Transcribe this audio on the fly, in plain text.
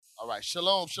All right.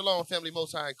 Shalom, shalom, family.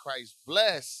 Most High in Christ.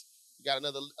 Bless. We got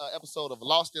another episode of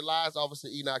Lost in Lies. Officer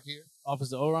Enoch here.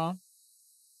 Officer Oron.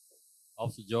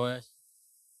 Officer Joash.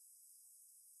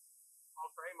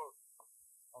 Officer Amos.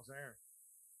 Officer Aaron.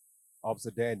 Officer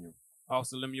Daniel.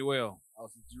 Officer Lemuel.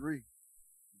 Officer Jeree.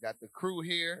 We got the crew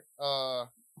here.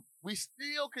 We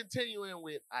still continuing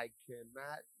with I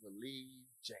Cannot Believe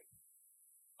Jake.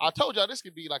 I told y'all this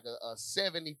could be like a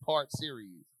 70-part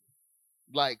series.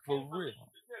 Like, for real.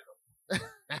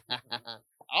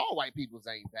 All white peoples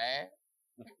ain't bad.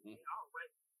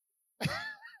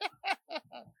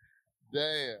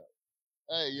 Damn.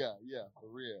 Hey, yeah, for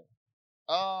real.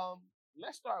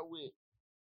 Let's start with.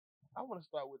 I want to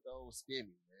start with the old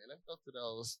Stimmy, man. Let's go to the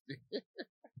old Stimmy.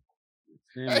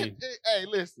 Hey,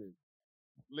 listen.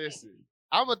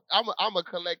 I'm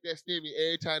collect that Stimmy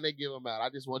every time they give them out. I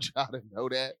just want y'all to know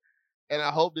that, and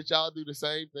I hope that y'all do the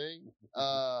same thing.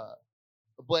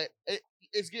 But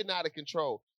it's getting out of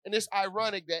control, and it's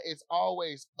ironic that it's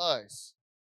always us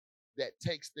that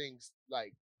takes things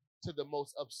like to the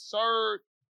most absurd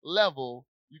level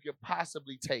you can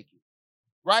possibly take it.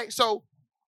 Right? So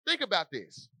think about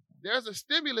this. There's a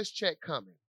stimulus check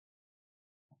coming,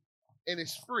 and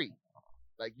it's free.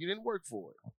 Like, you didn't work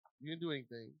for it. You didn't do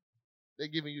anything. They're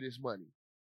giving you this money.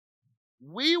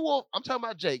 I'm talking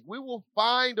about Jake, we will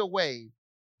find a way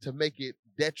to make it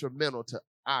detrimental to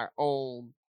our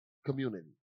own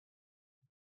community.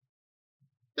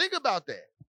 Think about that.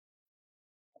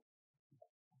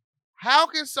 How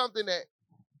can something that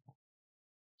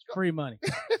Free money.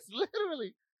 it's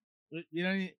literally You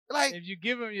don't need, like if you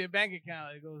give them your bank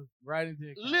account, it goes right into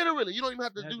your account. literally you don't even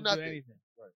have to You do don't nothing. anything.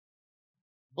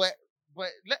 But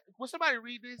will somebody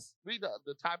read this? Read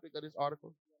the topic of this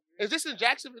article. Is this in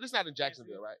Jacksonville? This is not in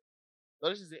Jacksonville, right? No,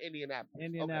 this is in Indianapolis.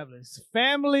 Indianapolis.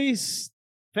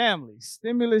 Family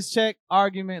stimulus check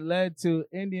argument led to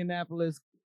Indianapolis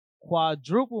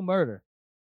quadruple murder.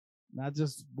 Not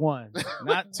just one,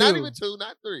 not two. Not even two,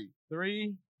 not three.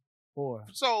 3, 4.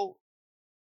 So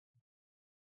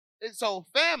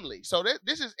family. So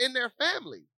this is in their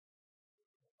family.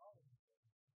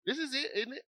 This is it,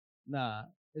 isn't it? Nah.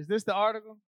 Is this the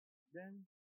article? Then?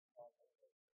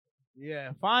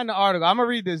 Yeah, find the article. I'm going to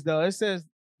read this, though. It says,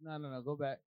 no, go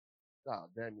back. Oh,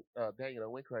 Daniel, I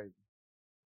went crazy.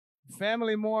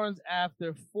 Family mourns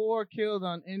after 4 killed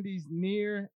on Indy's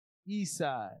near east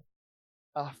side.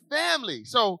 A family.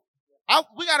 So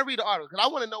we got to read the article because I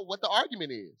want to know what the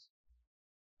argument is.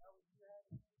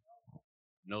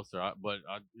 No, sir.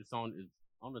 It's on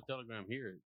the Telegram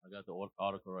here. I got the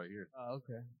article right here. Oh,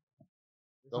 okay.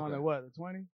 It's on the what? The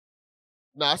 20?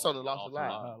 No, it's on the Lost Alive.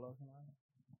 Lost Alive.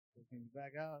 So can you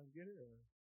back out and get it? Or?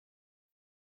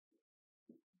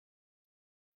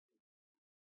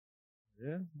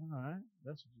 Yeah, all right.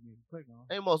 That's what you need to click on.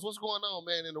 Amos, what's going on,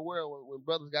 man, in the world when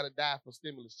brothers got to die for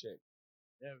stimulus check?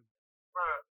 Yeah.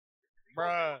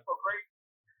 Bruh.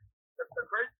 The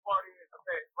great part is that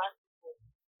black people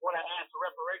want to ask for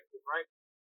reparations, right?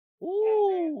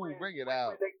 Ooh, bring it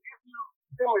out. When they give you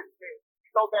stimulus check, you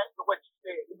go back to what you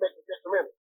said. You make it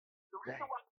detrimental. The reason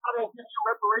why I don't give you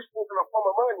reparations in the form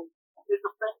of money is the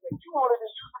fact that you wanted to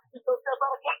use it to get yourself out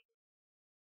of jail.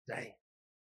 Dang.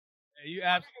 Yeah, you You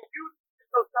can use it to get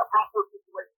yourself out of a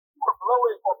situation. You will blow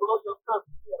it or blow your stuff,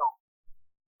 you know.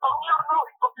 So you don't know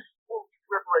he's going to give you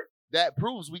reparations. That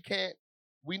proves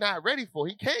we're not ready for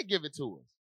it. He can't give it to us.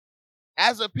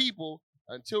 As a people,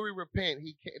 until we repent,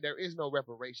 there is no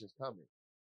reparations coming.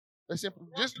 Let's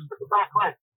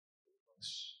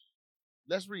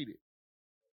read it.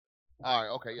 All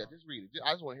right, okay, yeah, just read it.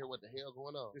 I just want to hear what the hell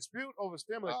going on. Dispute over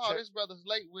stimulus Oh, check. this brother's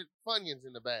late with Funyuns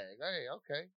in the bag. Hey,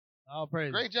 okay. all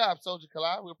praise. Great job, Soldier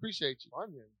Kalai. We appreciate you.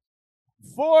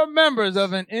 Funyuns. 4 members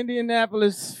of an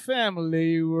Indianapolis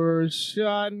family were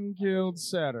shot and killed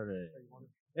Saturday.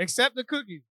 Except the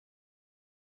cookies.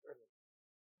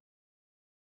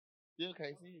 Still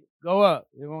can't see it. Go up.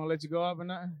 They won't let you go up or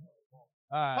nothing?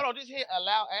 All right. Hold on, just hit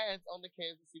allow ads on the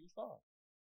Kansas City Star.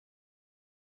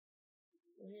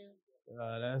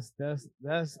 That's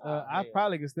I man.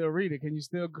 probably can still read it. Can you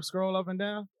still scroll up and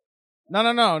down?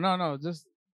 No. Just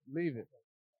leave it.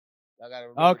 I gotta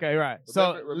remember. Okay, right.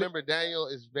 Remember, Daniel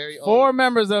is very old. 4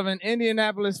 members of an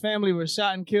Indianapolis family were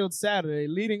shot and killed Saturday,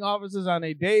 leading officers on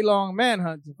a day-long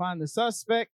manhunt to find the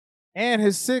suspect and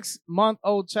his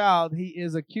 6-month-old child. He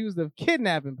is accused of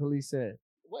kidnapping, police said.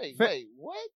 Wait,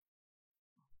 what?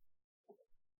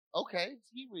 Okay,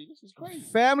 this is crazy.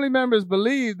 Family members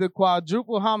believe the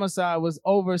quadruple homicide was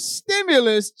over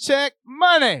stimulus check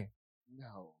money.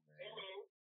 No, man.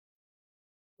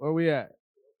 Where we at?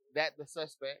 That the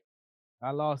suspect.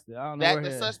 I lost it. I don't know That where the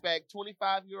he at. suspect,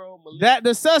 25-year-old Malik. That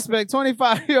the suspect,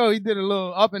 25-year-old, he did a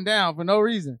little up and down for no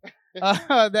reason.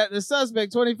 That the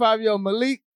suspect, 25-year-old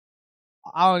Malik,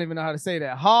 I don't even know how to say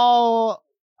that.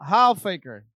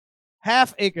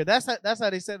 Half-acre. That's how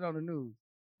they said it on the news.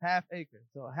 Half acre.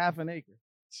 So half an acre,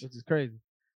 which is crazy.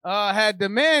 Had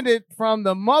demanded from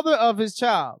the mother of his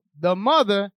child. The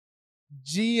mother,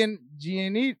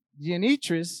 Gianitris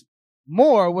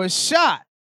Moore, was shot,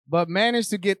 but managed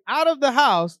to get out of the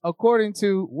house, according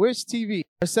to Wish TV.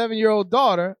 Her 7-year-old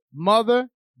daughter, mother,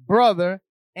 brother,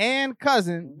 and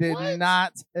cousin did What?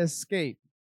 not escape.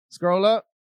 Scroll up.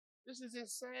 This is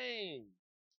insane.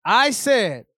 I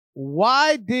said,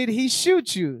 "Why did he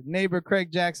shoot you?" Neighbor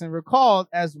Craig Jackson recalled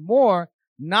as Moore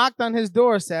knocked on his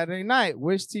door Saturday night,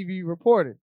 Wish TV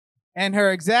reported. And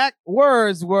her exact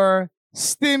words were,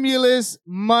 "Stimulus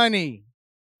money."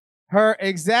 Her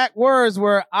exact words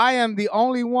were, "I am the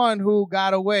only one who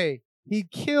got away. He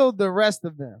killed the rest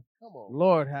of them." Come on,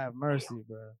 Lord have mercy,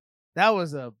 bro. That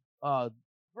was bro.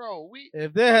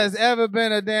 if there has ever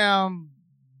been a damn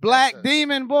black That's a-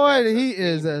 demon, boy, that's a he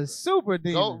is demon, a bro. super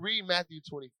demon. Go read Matthew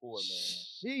 24, man.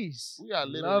 Jeez. We are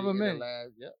Love literally a in the minute.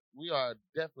 last. Yep, we are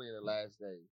definitely in the last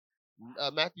days.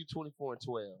 Matthew 24 and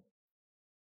 12.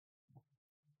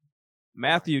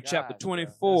 Matthew God, chapter bro.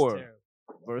 That's 24, terrible.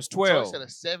 verse So 12. it said a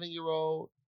 7-year-old,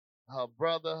 her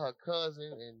brother, her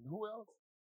cousin, and who else?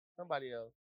 Somebody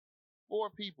else. 4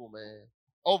 people, man,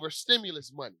 over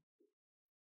stimulus money.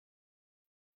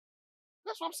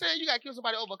 That's what I'm saying. You got to kill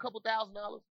somebody over a couple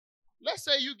 $1,000s. Let's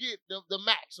say you get the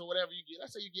max or whatever you get.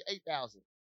 Let's say you get 8,000.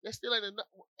 That still ain't enough.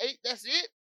 8. That's it,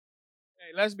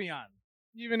 Hey, let's be honest.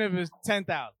 Even if it's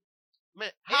 10,000, man.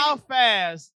 how 80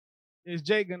 fast is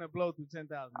Jake gonna blow through $10,000?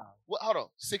 What, hold on,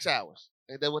 6 hours.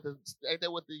 Ain't that what the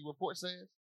report says?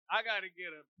 I gotta get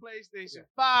a PlayStation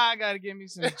 5. I gotta get me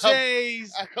some A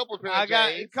J's. A couple pair I of got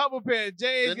a J's. couple pair of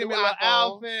J's. The Give me new a little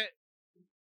iPhone. outfit.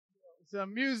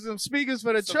 Some music, some speakers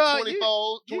for the Some truck.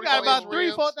 24, You got about 24 $3,000,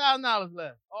 rims. $4,000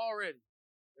 left already.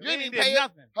 You ain't He even did pay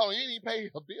nothing. Hold on, you ain't even pay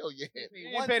a bill yet. He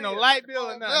didn't pay no light bill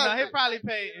or nothing. No, he probably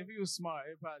paid, if he was smart,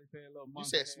 he'd probably pay a little money. You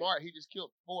said smart. He just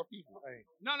killed 4 people. Hey,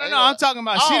 No, Hey, I'm talking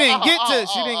about she didn't get to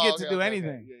okay, do okay, anything.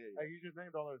 okay. Yeah. hey, you just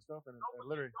named all that stuff, and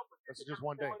literally, that's just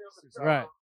one day. 6 hours. Right.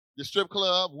 The strip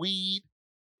club, weed,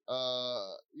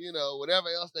 whatever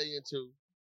else they into.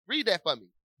 Read that for me.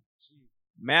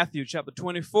 Matthew chapter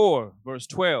 24, verse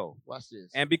 12. Watch this.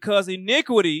 And because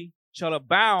iniquity shall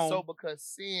abound, So because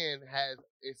sin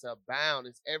it's abound,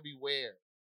 it's everywhere.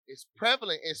 It's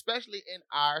prevalent, especially in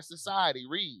our society.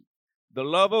 Read. the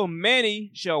love of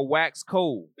many shall wax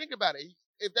cold. Think about it.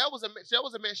 If that was a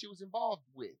man she was involved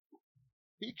with.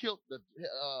 He killed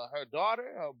her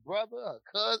daughter, her brother, her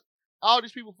cousin, all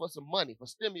these people for some money, for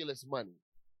stimulus money.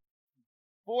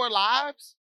 4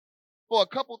 lives for a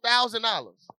couple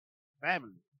 $1,000.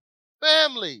 Family.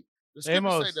 The scriptures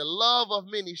Amos. say the love of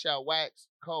many shall wax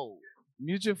cold.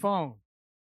 Mute your phone.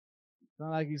 Sound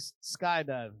like he's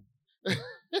skydiving.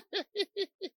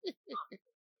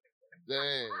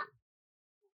 Dang.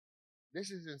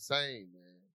 This is insane, man.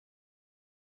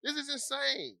 This is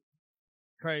insane.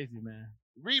 Crazy, man.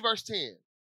 Read verse 10.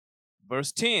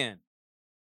 Verse 10.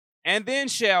 And then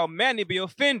shall many be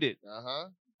offended, Uh-huh.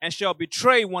 and shall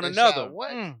betray one And shall another,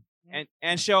 what?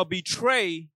 and shall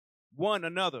betray one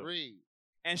another, Read.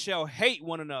 and shall hate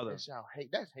one another. And shall hate.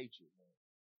 That's hatred, man.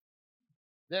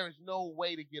 There is no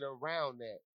way to get around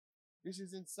that. This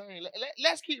is insane.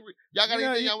 Let's keep. Y'all got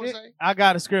anything y'all want to say? I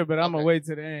got a script, but I'm gonna Okay. wait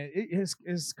to the end.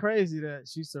 It's crazy that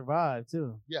she survived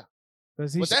too. Yeah.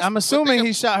 Because But that's- I'm but assuming think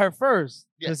he shot her first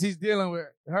Yeah. because he's dealing with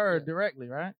her Yeah. directly,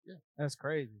 right? Yeah. That's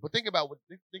crazy. But think about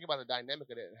the dynamic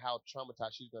of that and how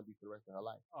traumatized she's gonna be for the rest of her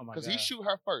life. Oh my Because god. he shoot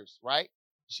her first, right?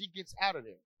 She gets out of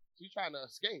there. She's trying to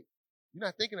escape. You're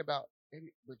not thinking about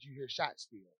it, but you hear shots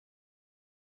still.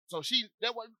 So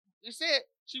it said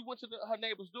she went to her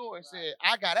neighbor's door and said,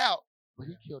 "I got out," but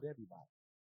he killed everybody.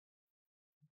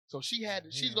 So she's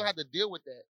gonna have to deal with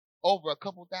that over a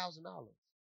couple $1,000s.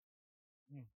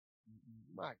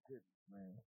 My goodness,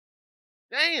 man.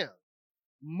 Damn.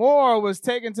 Moore was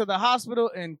taken to the hospital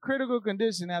in critical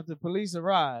condition after police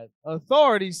arrived.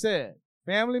 Authorities said.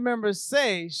 Family members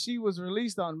say she was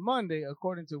released on Monday,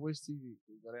 according to Wish TV.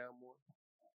 Can you go down more?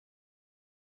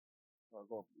 Oh,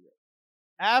 go for it.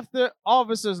 After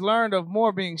officers learned of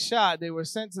Moore being shot, they were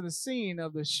sent to the scene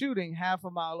of the shooting half a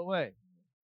mile away.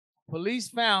 Police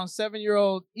found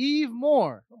 7-year-old Eve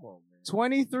Moore, Come on, man.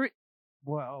 23.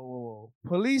 Whoa.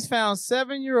 Police found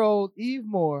 7-year-old Eve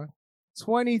Moore,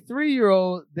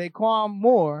 23-year-old Daquan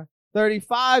Moore,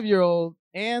 35-year-old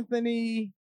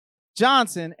Anthony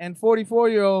Johnson, and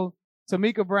 44-year-old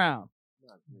Tamika Brown.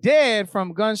 dead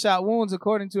from gunshot wounds,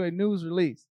 according to a news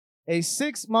release. A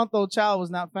 6-month-old child was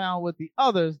not found with the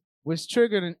others, which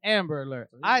triggered an Amber Alert.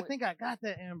 I think I got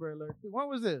that Amber Alert too. When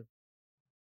was this?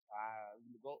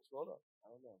 Scroll up. I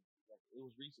don't know. It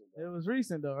was recent. It was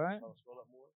recent though, right? Oh, scroll up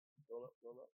more. Scroll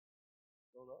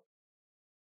up.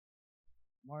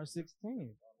 March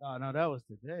 16th. Oh no, that was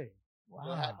today. Wow.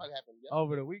 What happened?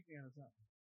 Over the weekend or something.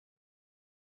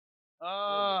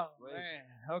 Oh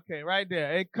man. Okay, right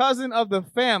there. A cousin of the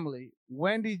family,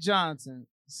 Wendy Johnson,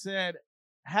 said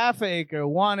Half Acre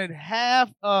wanted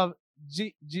half of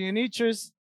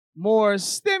Giannitrus Moore's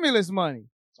stimulus money.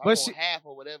 So But I want half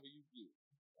or whatever you get.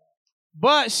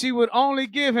 But she would only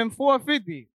give him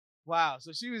 $450. Wow.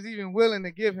 So she was even willing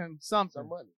to give him something. Some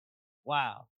money.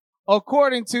 Wow.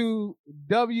 According to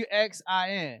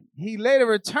WXIN, he later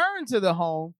returned to the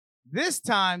home, this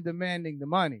time demanding the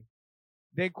money.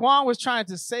 Daquan was trying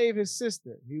to save his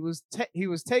sister. He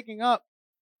was taking up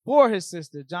for his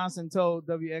sister, Johnson told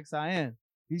WXIN.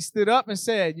 He stood up and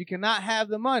said, "You cannot have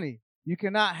the money. You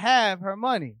cannot have her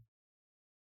money."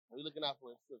 We're looking out for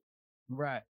his sister.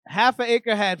 Right. Half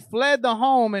Acre had fled the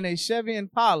home in a Chevy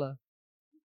Impala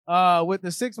with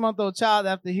the 6-month-old child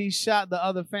after he shot the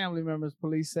other family members,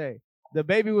 police say. The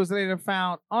baby was later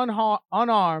found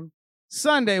unarmed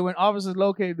Sunday when officers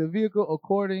located the vehicle,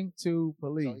 according to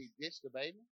police. So he ditched the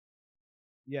baby?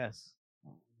 Yes.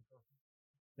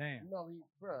 Damn. No,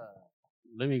 bruh.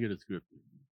 Let me get a scripture.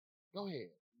 Go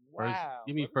ahead. First, Wow.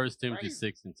 give me bro, 1 Timothy crazy.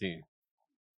 6 and 10.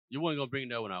 You weren't going to bring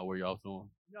that one out, were you, also on?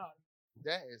 No.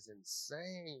 That is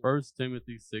insane. 1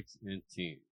 Timothy 6 and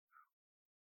 10.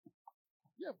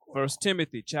 Yeah, of course. 1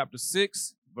 Timothy chapter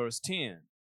 6, verse 10.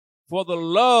 For the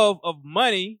love of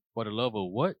money, For the love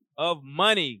of what?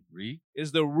 Read.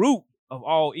 is the root of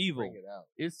all evil. Bring it out.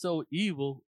 It's so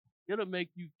evil, it'll make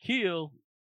you kill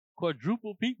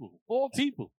quadruple people, 4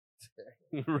 people.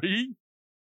 Read.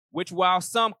 Which while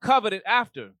some coveted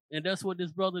after, And that's what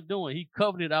this brother doing. He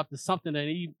coveted after something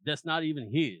that's not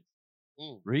even his.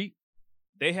 Read.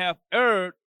 they have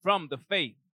erred from the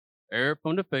faith Err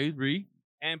from the faith. Read.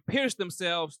 and pierced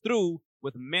themselves through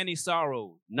with many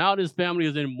sorrows. Now this family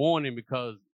is in mourning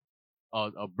because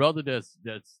a brother that's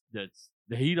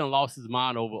he done lost his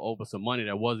mind over some money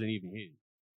that wasn't even his.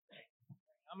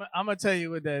 I'm going to tell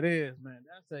you what that is, man.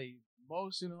 That's a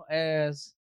emotional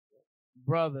ass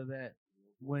brother that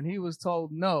when he was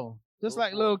told no, just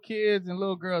like little kids and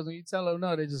little girls, when you tell them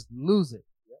no, they just lose it.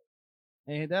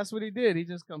 And that's what he did. He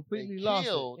just completely lost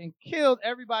it and killed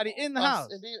everybody in the house.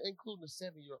 And then including the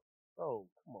 7-year-old. Oh,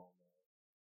 come on, man.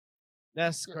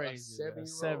 That's Yeah, a crazy. A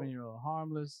 7-year-old.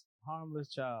 Harmless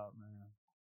child, man.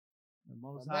 The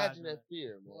most Imagine high, that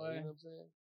fear, man. Boy. You know what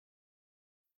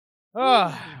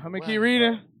I'm saying? Let me keep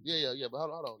reading. Yeah. But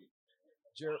hold on.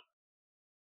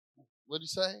 What'd you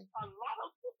say? A lot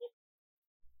of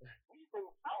we've been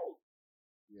told.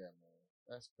 Yeah, man.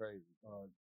 That's crazy.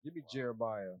 Give me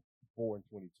Jeremiah 4 and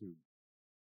 22.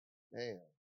 Damn.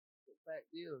 The fact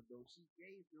is, though, she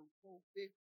gave him $450. He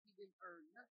didn't earn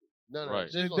nothing. No. Right.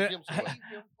 She's gonna give him some money.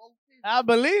 I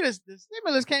believe the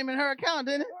stimulus came in her account,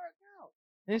 didn't it?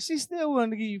 And she still willing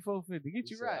to give you $450. Get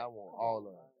He you said, right. I want all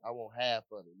of it. I want half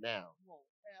of it now.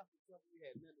 Half of something we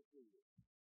had nothing to do with.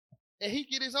 And he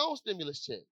get his own stimulus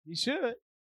check. You should.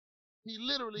 He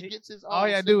literally gets his own. All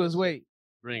you gotta do is wait.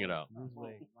 Bring it out.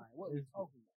 What we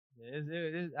talking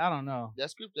about? I don't know. That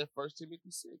script, that 1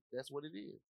 Timothy 6. That's what it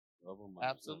is.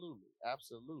 Absolutely.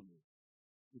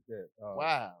 Get that.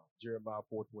 Wow. Jeremiah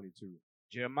 4:22.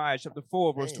 Jeremiah chapter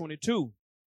 4, verse Damn. 22.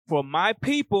 For my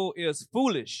people is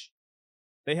foolish.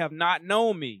 They have not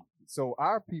known me. So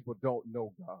our people don't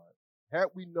know God. Had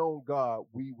we known God,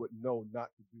 we would know not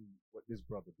to do what this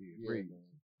brother did. Yeah, Read. man.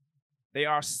 They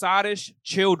are sottish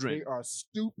children, They are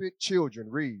stupid children.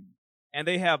 Read. and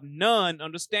they have none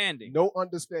understanding. No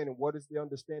understanding. What is the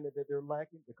understanding that they're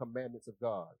lacking? The commandments of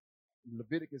God. In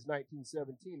Leviticus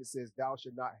 19:17, it says, "Thou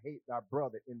shalt not hate thy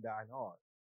brother in thine heart.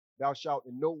 Thou shalt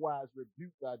in no wise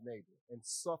rebuke thy neighbor and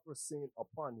suffer sin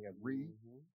upon him." Read.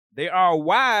 They are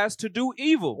wise to do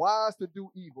evil. Wise to do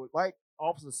evil. Like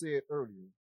officer said earlier,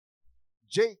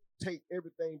 Jake take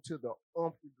everything to the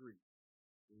nth degree.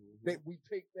 That we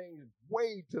take things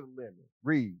way to the limit.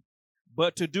 Read.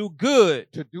 But to do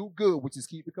good, To do good, which is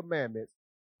keep the commandments,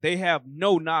 they have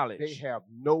no knowledge. they have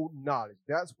no knowledge.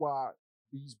 That's why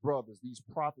these brothers, these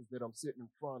prophets that I'm sitting in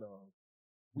front of,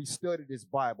 we study this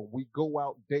Bible. We go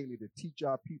out daily to teach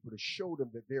our people, to show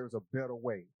them that there's a better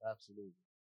way. Absolutely.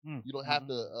 You don't have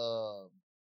to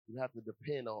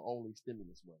depend on only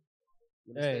stimulus money.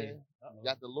 You understand? You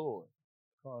got the Lord.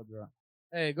 Call drop.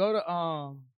 Hey, go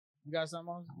to you got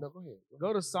something else? No, go ahead.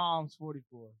 Go to Psalms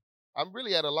 44. I'm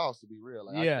really at a loss, to be real.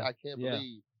 Like, Yeah, I can't yeah.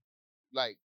 believe,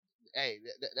 like, hey,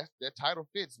 that title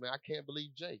fits, man. I can't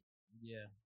believe Jake. Yeah.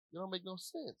 It don't make no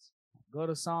sense. Go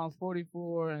to Psalms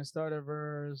 44 and start at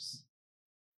verse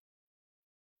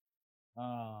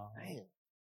Damn.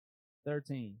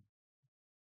 13.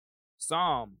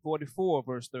 Psalm 44,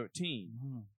 verse 13.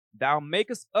 Mm-hmm. Thou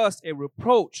makest us a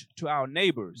reproach to our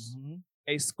neighbors, Mm-hmm.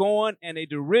 a scorn and a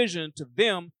derision to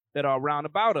them that are round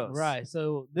about us. Right.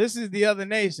 So this is the other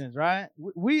nations, right?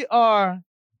 We are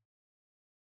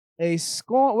a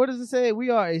scorn. What does it say? We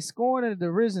are a scorn and a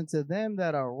derision to them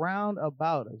that are round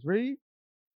about us. Read.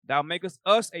 Thou makest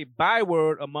us a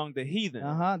byword among the heathen,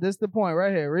 This is the point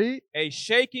right here. Read. a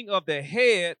shaking of the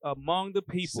head among the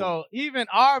people. So even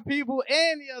our people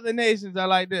and the other nations are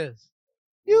like this.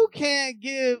 You can't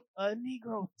give a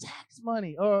Negro tax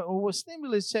money or a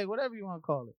stimulus check, whatever you want to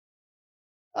call it.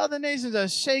 Other nations are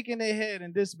shaking their head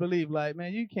in disbelief, like,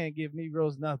 man, you can't give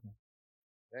Negroes nothing.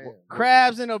 Damn.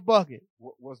 Crabs in a bucket.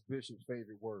 What's Bishop's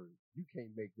favorite word? You can't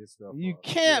make this stuff You up.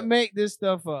 can't Yeah. make this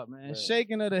stuff up, man. Man.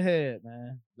 Shaking of the head,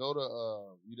 man. Go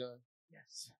to, you done?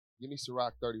 Yes. Give me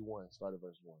Sirach 31, start at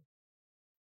verse 1.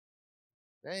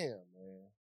 Damn,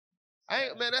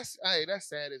 man. That's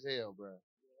sad as hell, bro.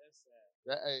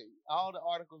 All the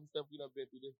articles and stuff we done been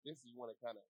through, this is one that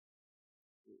kind of,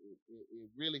 it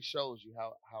really shows you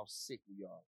how sick we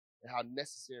are and how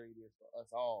necessary it is for us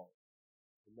all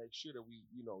to make sure that we,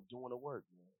 doing the work,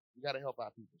 man. We got to help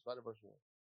our people. Start at verse 1.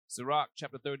 Sirach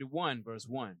chapter 31, verse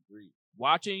 1. Read.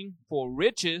 Watching for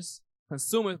riches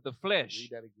consumeth the flesh. Read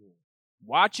that again.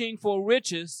 Watching for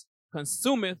riches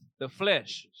consumeth the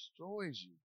flesh, It destroys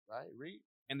you, right? Read.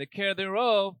 and the care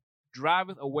thereof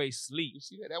driveth away sleep. You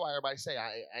see that? That's why everybody say,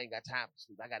 I ain't got time for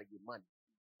sleep. I got to get money.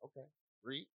 Okay.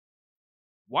 Read.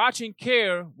 Watching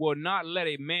care will not let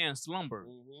a man slumber,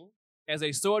 Mm-hmm. as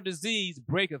a sore disease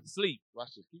breaketh sleep.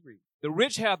 Watch this. Keep reading. The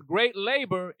rich hath great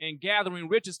labor in gathering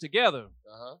riches together,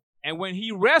 Uh-huh. and when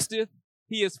he resteth,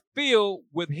 he is filled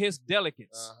with his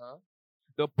delicates. Uh-huh.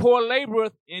 The poor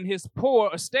laboreth in his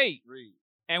poor estate, Read.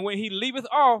 and when he leaveth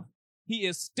off, he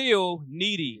is still He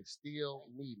needy. is still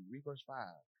needy. Read verse 5.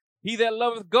 He that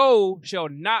loveth gold shall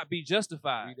not be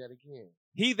justified. Read that again.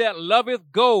 He that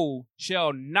loveth gold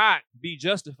shall not be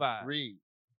justified. Read.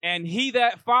 And he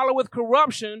that followeth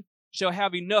corruption shall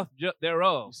have enough You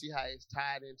thereof. see how it's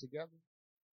tied in together?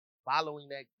 Following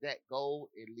that gold,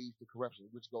 it leads to corruption,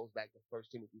 which goes back to 1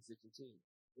 Timothy 6:10.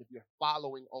 If you're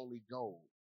following only gold,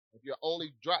 if your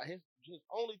only his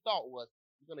only thought was,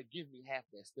 you're going to give me half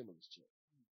that stimulus check.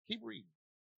 Keep reading.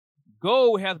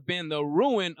 Gold hath been the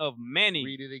ruin of many.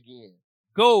 Read it again.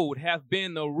 Gold hath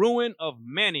been the ruin of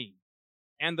many,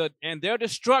 and their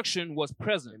destruction was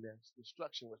present. And their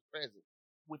destruction was present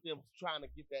with them trying to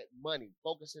get that money,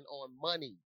 focusing on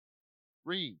money.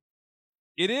 Read.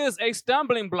 It is a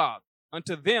stumbling block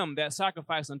unto them that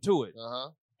sacrifice unto it,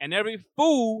 Uh-huh. and every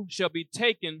fool shall be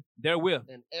taken therewith.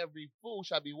 And every fool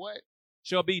shall be what?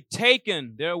 Shall be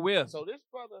taken therewith. So this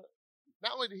brother,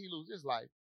 not only did he lose his life,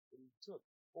 but he took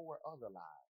 4 other lives.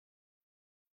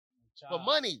 For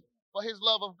money, for his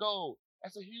love of gold.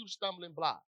 That's a huge stumbling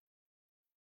block.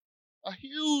 A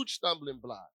huge stumbling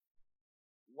block.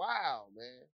 Wow,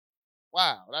 man.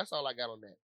 Wow. That's all I got on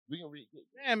that. We can read.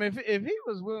 Damn, if he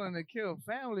was willing to kill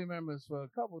family members for a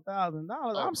couple $1,000,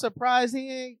 Oh, I'm surprised he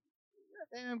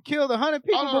ain't killed 100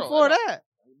 people no, before no. that.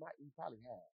 He probably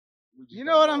had. We just You don't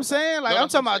know what know I'm about it. saying? Like, No, I'm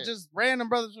that's what talking I'm about saying. just random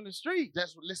brothers from the street.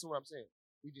 Listen what I'm saying.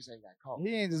 He just ain't got caught.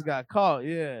 He ain't just got caught,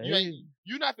 yeah.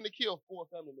 You're not gonna kill 4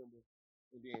 family members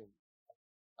and then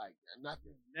like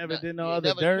nothing. Never did no you other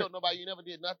never dirt. killed nobody. You never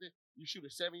did nothing. You shoot a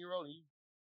 7-year-old and you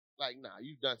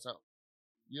you've done something.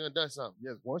 You done something.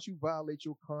 Yes, once you violate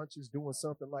your conscience doing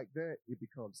something like that, it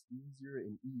becomes easier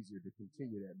and easier to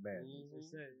continue that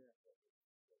madness.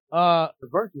 Mm-hmm. The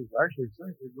verse is actually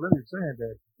saying, it's literally saying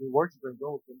that the worship and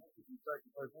gold can be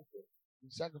sacrificed unto him. He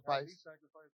sacrificed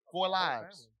 4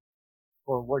 lives.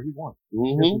 For what he wants.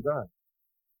 Mm-hmm. This is God.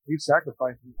 He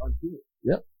sacrificed unto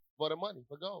it. For the money,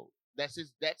 for gold. That's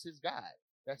his God.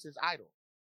 That's his idol.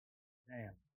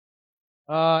 Damn.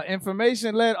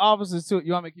 Information led officers to,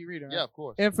 you want me to keep reading, right? Yeah, of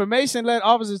course. Information led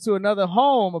officers to another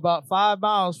home about 5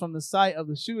 miles from the site of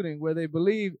the shooting where they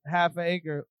believed Half an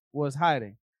Acre was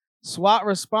hiding. SWAT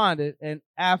responded and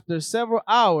after several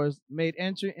hours made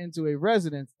entry into a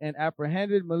residence and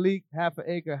apprehended Malik Half an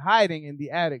Acre hiding in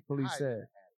the attic, police Hiding said.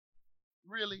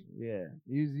 Really? Yeah,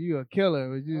 you a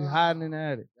killer. You hiding in the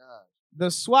attic. God.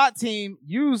 The SWAT team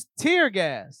used tear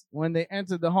gas when they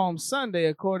entered the home Sunday,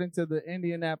 according to the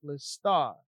Indianapolis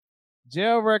Star.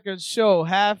 Jail records show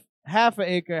Half an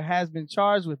Acre has been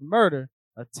charged with murder,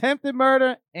 attempted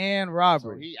murder, and So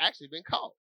robbery. he actually been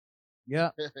caught.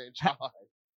 Yep. in charge.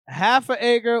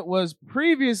 Halfager was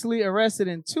previously arrested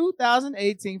in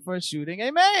 2018 for shooting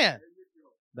a man.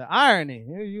 The irony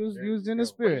used in the But he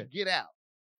spirit. get out.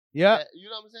 Yep. You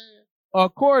know what I'm saying?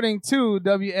 According to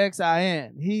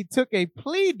WXIN, he took a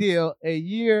plea deal a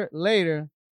year later.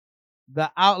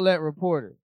 The outlet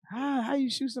reported. How you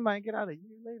shoot somebody and get out a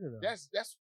year later though? That's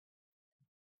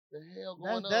the hell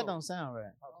going on. That don't sound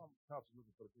right. Cops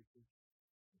looking for the big fish.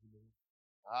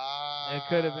 It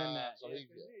could have been that. So he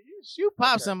got You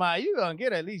pop Okay. somebody, you gonna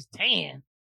get at least 10.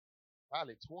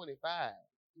 probably 25.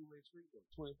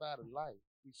 25 to life.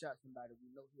 We shot somebody, we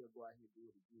know he'll go out here and do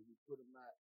it again. We put him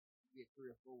out, get 3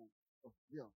 or 4 of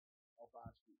them off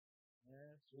our street.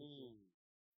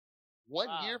 One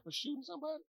Wow. year for shooting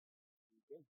somebody?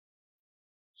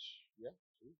 Yeah.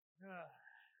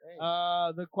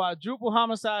 The quadruple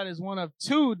homicide is one of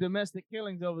 2 domestic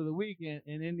killings over the weekend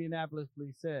in Indianapolis,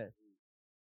 police said.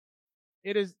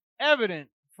 It is evident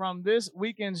from this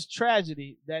weekend's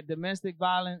tragedy that domestic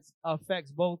violence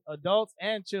affects both adults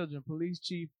and children, Police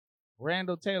Chief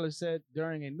Randall Taylor said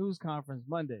during a news conference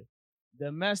Monday.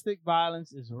 Domestic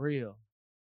violence is real.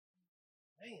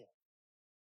 Damn.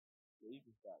 Yeah, you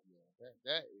can stop. Yeah,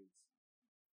 that is.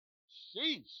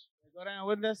 Sheesh. Go down.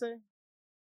 What did that say?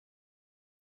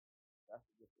 That's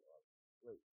a different article.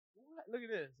 Wait. What? Look at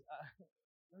this.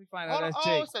 Let me find out. Hold on. That's Oh,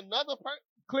 Jake. it's another person.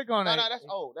 Click on No, it. no, that's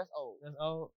old. That's old. That's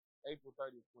old. April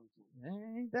 30th,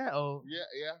 22. Ain't that old?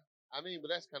 Yeah. I mean, but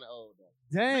that's kind of old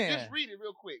though. Damn. Just read it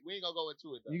real quick. We ain't gonna go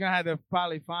into it though. You're going to have to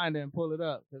probably find it and pull it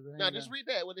up. Now, just read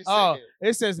that. What it Oh, said.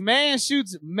 it says man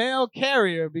shoots mail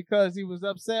carrier because he was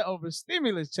upset over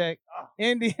stimulus check.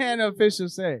 Indiana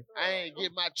officials say. I ain't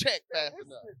get my check fast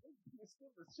enough. This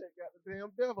stimulus check got the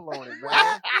damn devil on it, man.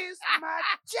 What is my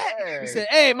check? He Hey. said,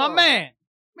 "Hey, my man,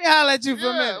 let me holler at you for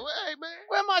a Yeah, minute. well, hey man.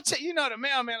 Where my check?" You know the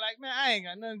mailman, like, man, I ain't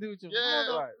got nothing to do with you. Yeah,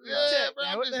 Right. yeah, Check, bro.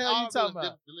 man. I'm What the just hell you all talking doing is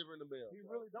about? delivering the mail. He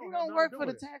really don't. He have don't nothing work to for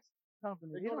do the with it. tax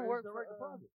company. They He go don't to work his for direct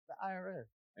deposit. the IRS.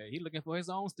 Hey, he looking for his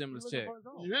own stimulus He looking check. for his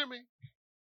own. You hear me?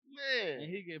 And Man.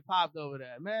 he get popped over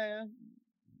that, man.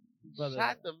 Brother,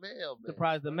 Shot the mail, man.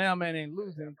 surprised the mailman ain't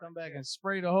losing and come back and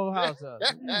spray the whole house up.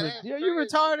 That's You crazy.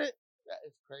 retarded? That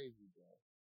is crazy, bro.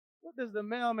 What does the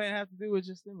mailman have to do with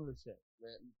your stimulus check?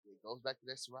 Man, it goes back to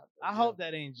that Ciroc. I hope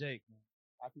that ain't Jake, man.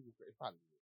 I think it probably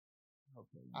is.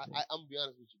 Okay, I'm gonna be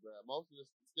honest with you, bro. Most of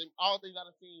the all things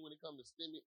I've seen when it comes to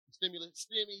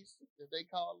stimmies, as they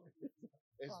call them,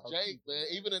 it's Jake, man.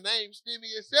 Even the name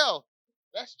Stimmy itself,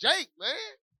 that's Jake, man.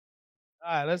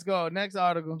 All right, let's go. Next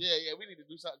article. Yeah, we need to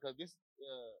do something because this,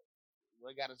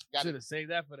 we got Should have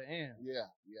saved that for the end. Yeah,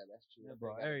 that's true. Yeah,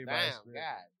 bro, They got it everybody's down,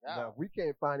 scared. God, Now, if we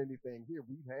can't find anything here,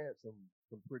 we've had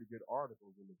some pretty good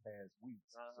articles in the past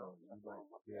weeks, so we might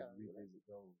revisit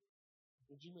those.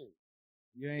 What you mean?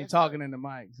 You ain't That's talking in the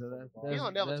mic, so that's He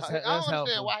don't never that's, talk. that's I don't understand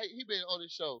helpful. why he been on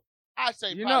this show. I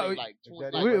say You probably know, like Is 20,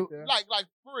 that like, it right there? like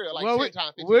for real, like Well, 10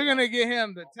 times. 15 We're gonna times. get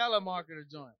him the telemarketer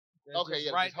joint. That's Okay, just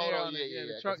yeah, right just hold there on, the, yeah. the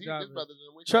 'cause truck this driver. brother's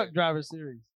in the Truck driver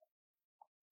series.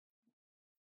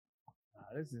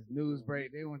 This is news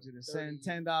break. They want you to send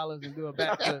 $10 and do a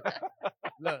backflip.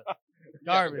 Look,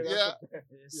 garbage. Yeah.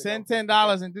 Send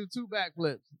 $10 and do 2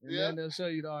 backflips, and Yeah. then they'll show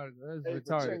you the article. That's Hey, but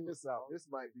check retarded. this out. This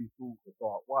might be food for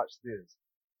thought. Watch this.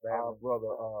 Our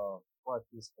brother, watch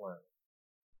this clown.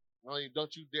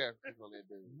 Don't you dare click on that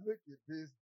dude. Look at this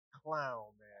clown,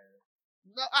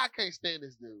 man. No, I can't stand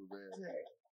this dude, man.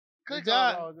 Click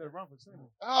God. on.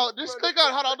 Oh, just click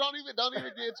on. Hold on. Don't even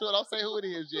get into it. Don't say who it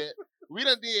is yet. We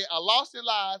done did a Lost in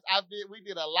Lives. We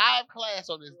did a live class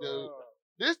on this dude.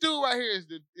 This dude right here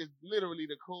is literally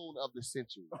the coon of the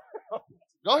century.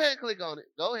 Go ahead and click on it.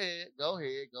 Go ahead. Oh my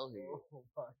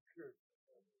goodness.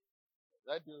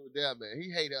 That dude there, man.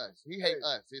 He hate us. He hate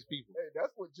us, his people. Hey,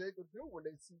 that's what Jacob do when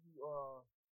they see you.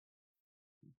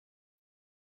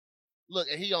 Look,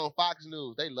 and he on Fox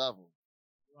News. They love him.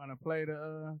 You want to play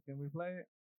the? Can we play it?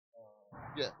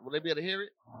 Yeah. Will they be able to hear it?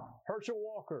 Herschel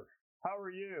Walker, how are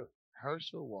you?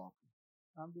 Herschel Walker.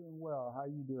 I'm doing well. How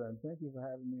you doing? Thank you for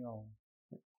having me on.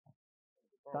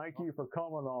 Thank you for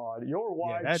coming on. Your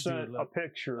wife that dude sent a look-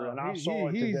 picture, and he- I saw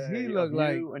it he today. looked of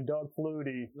like- you and Doug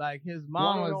Flutie Like his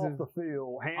mom running was off his the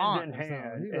field, hand aunt in or something.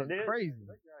 hand. He And looked crazy.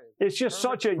 it's just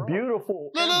such a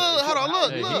beautiful. Look, image hold of on, how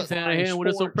look, Hey, look. he's standing here with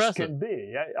his sports oppressor. Can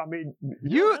be. I mean,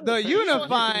 The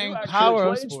unifying actually power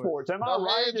of played sports. Am I No,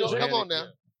 right? man, Joe, Is it- come on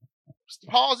now.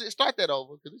 Pause it. Start that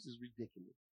over because this is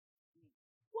ridiculous.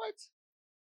 What?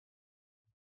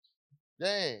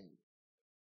 Dang.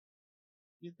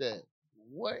 Get that.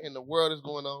 What in the world is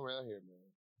going on around here,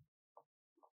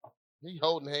 man? He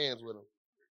holding hands with him.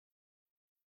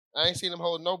 I ain't seen him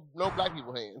hold no black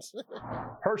people hands.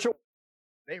 Herschel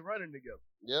They running together.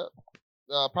 Yep.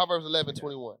 Proverbs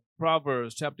 11:21.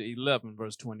 Proverbs chapter 11,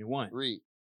 verse 21. Read.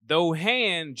 Though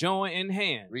hand join in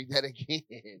hand. Read that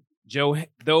again.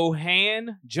 Though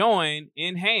hand join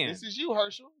in hand. This is you,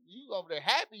 Herschel. You over there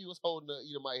happy you was holding the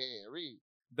Edomite hand. Read.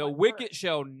 The wicked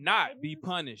shall not be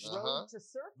punished, Uh-huh.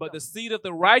 but the seed of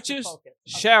the righteous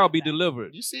shall be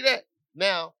delivered. You see that?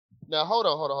 Now, hold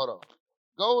on.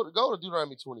 Go to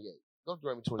Deuteronomy 28. Go to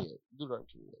Deuteronomy 28. Deuteronomy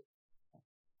 28.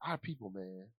 Our people,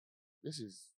 man.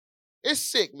 It's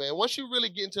sick, man. Once you really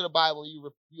get into the Bible,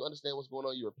 you understand what's going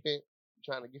on. You repent.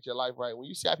 You're trying to get your life right. When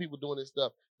you see how people doing this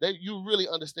stuff, you really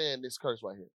understand this curse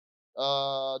right here.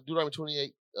 Deuteronomy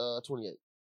 28, 28.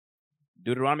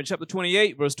 Deuteronomy chapter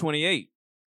 28, verse 28.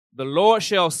 The Lord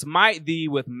shall smite thee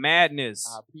with madness.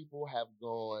 Our people have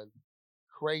gone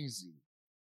crazy.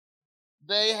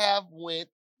 They have went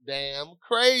damn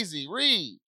crazy.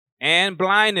 Read. And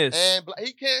blindness. And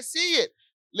he can't see it.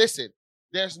 Listen,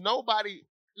 there's nobody.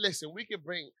 Listen, we can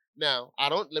bring. Now,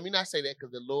 let me not say that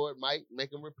because the Lord might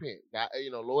make him repent. God,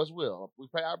 Lord's will. We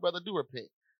pray our brother do repent.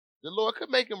 The Lord could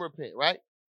make him repent, right?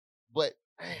 But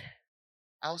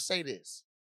I'll say this.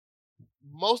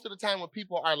 Most of the time when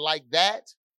people are like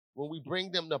that, when we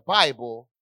bring them the Bible,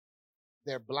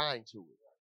 they're blind to it.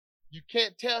 You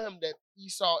can't tell him that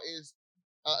Esau is,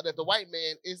 that the white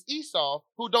man is Esau,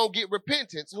 who don't get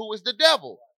repentance, who is the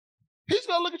devil. He's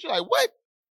going to look at you like, what?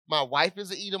 My wife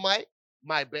is an Edomite.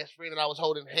 My best friend that I was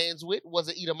holding hands with was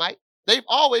an Edomite. They've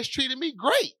always treated me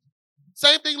great.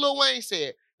 Same thing Lil Wayne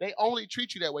said. They only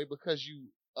treat you that way because you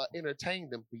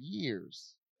entertained them for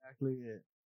years. Exactly it.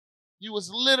 You was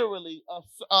literally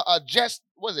a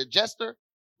jester.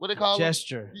 What they call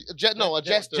Gesture. him? A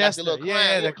jester. Like the little clown.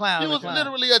 Yeah, the clown. He was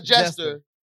literally a jester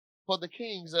for the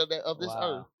kings of this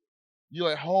earth.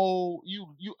 You're a whole.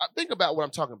 You think about what I'm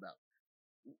talking about.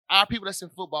 Our people that's in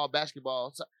football,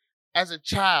 basketball. So, as a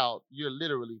child, you're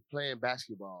literally playing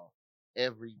basketball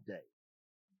every day.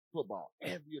 Football.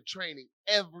 You're training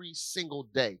every single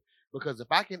day. Because if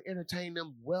I can entertain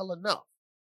them well enough,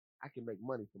 I can make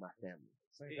money for my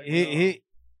family.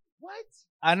 What?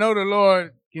 I know the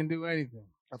Lord can do anything.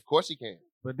 Of course he can.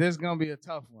 But this is going to be a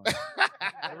tough one.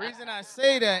 The reason I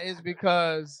say that is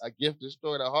because a gift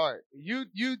destroy the heart.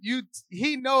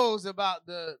 He knows about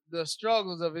the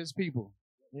struggles of his people.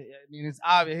 I mean, it's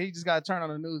obvious. He just got to turn on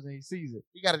the news and he sees it.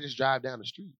 You got to just drive down the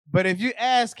street. But if you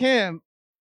ask him,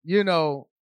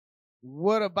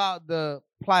 what about the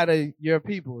plight of your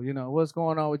people? What's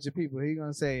going on with your people? He's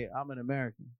going to say, I'm an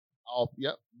American.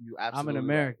 Yep. You absolutely I'm an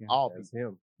American. Right. That's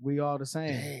him. We all the same.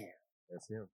 Damn. That's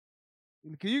him.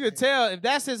 You could tell if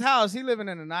that's his house, he living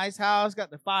in a nice house,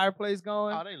 got the fireplace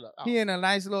going. He in a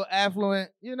nice little affluent,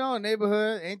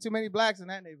 neighborhood. Ain't too many blacks in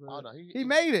that neighborhood. Oh, no, he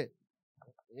made it.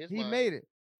 He made it.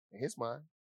 In his mind.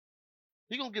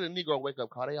 He gonna get a Negro wake-up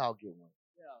call. They all get one.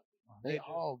 Yeah. They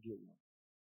all get one.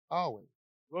 Always.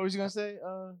 What was you gonna say,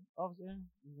 Officer?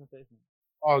 You gonna say something?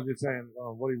 I was just saying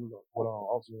what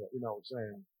Officer, was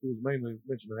saying. He was mainly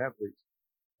mentioning athletes.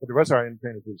 But the rest of our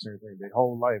entertainers do the same thing. Their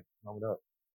whole life coming up.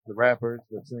 The rappers,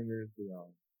 the singers,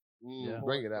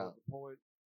 bring it out. The poets.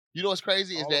 You know what's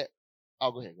crazy is that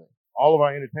go ahead. All of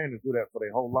our entertainers do that for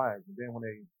their whole lives. And then when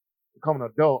they become an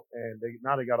adult and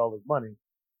they got all this money,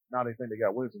 now they think they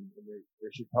got wisdom and they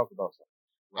should talk about something.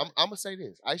 Right. I'm gonna say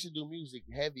this. I used to do music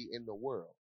heavy in the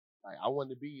world. Like I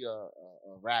wanted to be a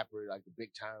rapper, like the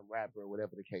big time rapper,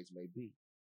 whatever the case may be.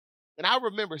 And I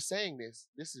remember saying this.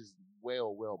 This is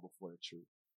well before the truth.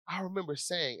 I remember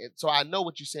saying it, so I know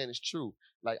what you're saying is true.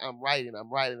 Like I'm writing, I'm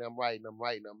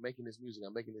making this music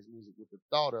with the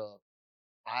thought of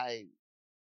I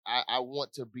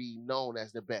want to be known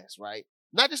as the best, right?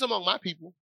 Not just among my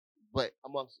people, but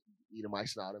amongst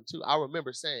Edomites and all them too. I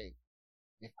remember saying,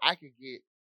 if I could get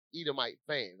Edomite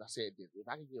fans, I said this, if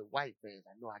I could get white fans,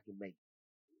 I know I can make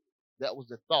it. That was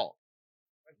the thought.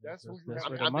 That's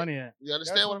where the money at. You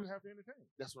understand what you have to entertain.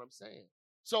 That's what I'm saying.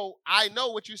 So I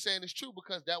know what you're saying is true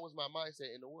because that was my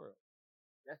mindset in the world.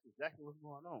 That's exactly what's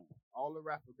going on. All the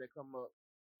rappers that come up,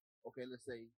 okay, let's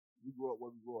say we grew up where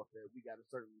we grew up at, we got a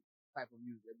certain type of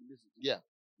music that we listen to. Yeah.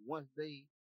 Once they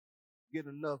get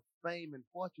enough fame and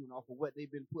fortune off of what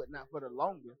they've been putting out for the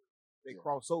longest, they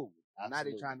cross over. Absolutely. Now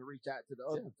they're trying to reach out to the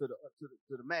other, to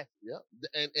the masses. Yep.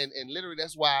 And literally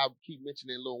that's why I keep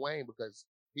mentioning Lil Wayne because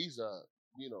he's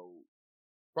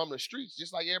from the streets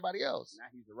just like everybody else. Now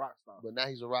he's a rock star. But now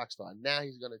he's a rock star. Now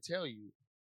he's gonna tell you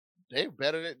they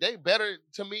better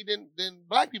to me than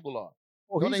black people are.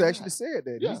 Oh, No, he's they actually not. said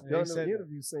that. Yeah. He's done an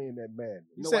interview saying that, man.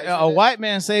 He said a white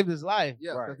man saved his life.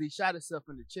 Yeah, Right. because he shot himself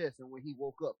in the chest, and when he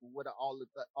woke up from what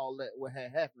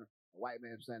had happened, a white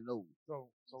man saying no. So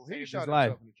he Saved his shot life.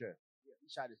 himself in the chest. He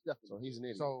shot his stuff. So he's an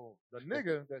idiot. So the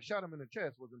nigga that shot him in the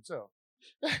chest was himself.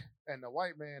 And the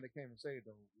white man that came and saved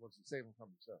him was to save him from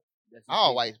himself.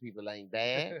 All white people ain't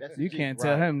bad. You can't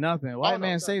tell him nothing. White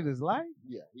man no. saved his life.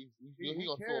 Yeah, he He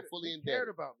gonna fall fully he in cared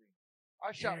debt. about me.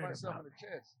 I shot Cared myself about in the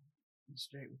chest. He's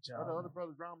straight with Other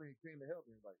brothers around me came to help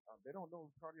me. Like, they don't know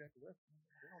cardiac arrest.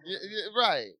 They don't know Yeah,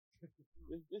 right.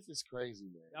 This is crazy,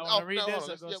 man. Y'all wanna read this hold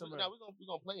on. or go Yeah, somewhere? we're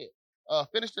gonna play it.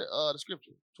 Finish the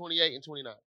scripture 28 and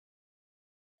 29.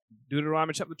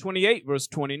 Deuteronomy chapter 28, verse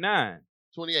 29.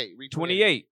 28. Read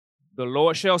 28. The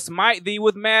Lord shall smite thee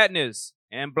with madness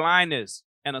and blindness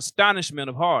and astonishment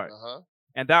of heart.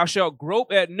 And thou shalt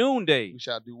grope at noonday. We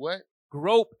shall do what?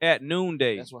 Grope at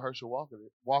noonday. That's what Herschel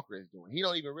Walker is doing. He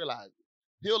don't even realize it.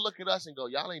 He'll look at us and go,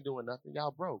 y'all ain't doing nothing.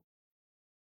 Y'all broke.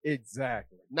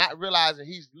 Exactly. Not realizing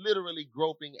he's literally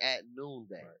groping at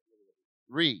noonday.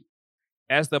 Read.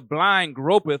 As the blind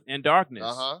gropeth in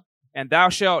darkness. And thou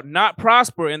shalt not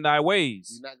prosper in thy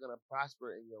ways. You're not going to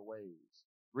prosper in your ways.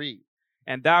 Read.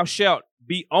 And thou shalt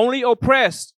be only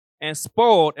oppressed and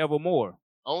spoiled evermore.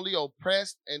 Only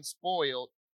oppressed and spoiled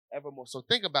evermore. So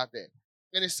think about that.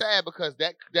 And it's sad because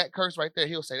that curse right there,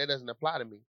 he'll say that doesn't apply to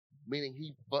me. Meaning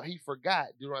he forgot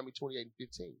Deuteronomy 28 and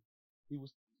 15.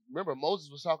 Remember, Moses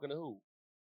was talking to who?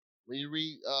 When you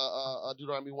read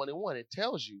Deuteronomy 1 and 1, it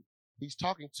tells you he's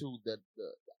talking to the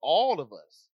all of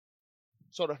us.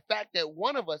 So the fact that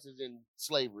one of us is in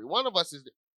slavery, one of us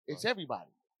it's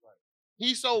everybody. Right.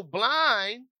 He's so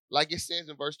blind, like it says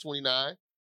in verse 29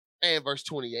 and verse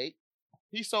 28.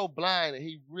 He's so blind that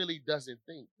he really doesn't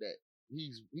think that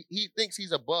he thinks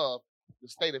he's above the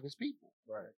state of his people.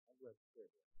 Right.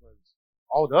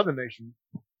 All the other nations,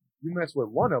 you mess with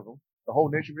one of them, the whole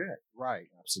nation react. Right.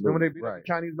 Absolutely. Remember they beat up the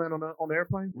Chinese man on the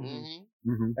airplane?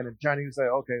 Mm-hmm. And the Chinese say,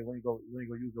 okay, we ain't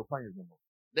gonna use your planes no more.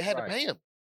 They had to pay him.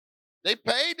 They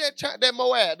paid that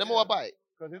Moabite.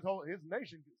 Because his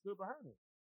nation stood behind him.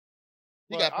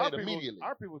 He got paid immediately.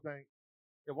 Our people think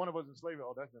if one of us is slavery,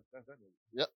 oh, that's that nigga.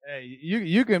 Yep. Hey,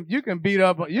 you can beat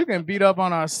up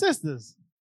on our sisters.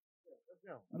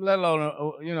 Let alone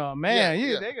a man.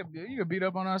 You can beat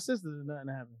up on our sisters and nothing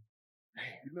happen.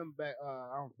 You remember back?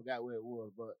 I don't forgot where it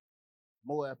was, but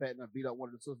Moab had to beat up one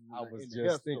of the sisters. I was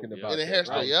just thinking about in the hair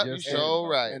store. Yep, you so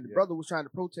right. And the brother was trying to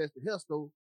protest the hair store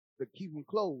to keep him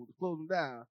closed, to close him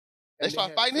down. They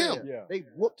started fighting him. Yeah. They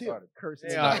whooped him,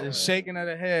 cursing. Yeah, the shaking of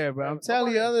the head, bro. I'm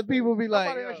telling you, other people be like,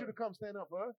 somebody asked you to come stand up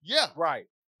for us. Yeah, right.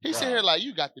 He sitting here like,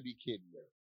 you got to be kidding me.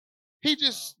 He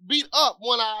just beat up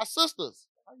one of our sisters.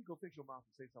 How you go fix your mouth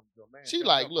and say something to a man? She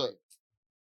like, look,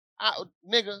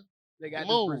 nigga, they got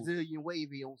move. this Brazilian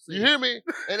wavy on scene. You hear me?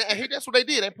 And that's what they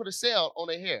did. They put a cell on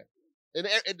their hair. And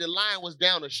the line was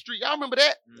down the street. Y'all remember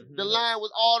that? Mm-hmm. The line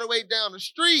was all the way down the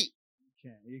street.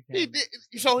 You can't. He did.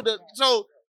 So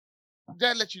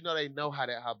that lets you know they know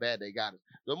how bad they got it.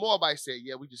 The Moabite said,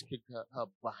 yeah, we just kicked her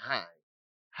behind.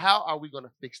 How are we going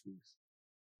to fix this?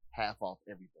 Half off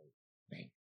everything. Damn.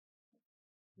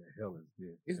 The hell is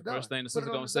this? It's the first thing the sister's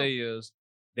going to say is,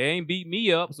 they ain't beat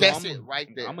me up. So That's it right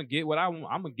there. I'm going to get what I want.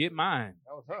 I'm going to get mine.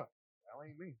 That was her. That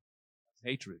ain't me.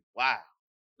 That's hatred. Wow.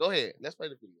 Go ahead. Let's play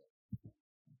the video.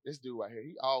 This dude right here,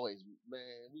 he always, man,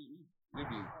 we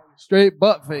be straight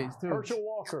butt face too. Herschel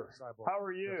Walker, how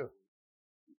are you?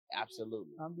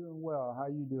 Absolutely. I'm doing well. How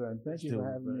you doing? Thank you for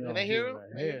having me on. Can they hear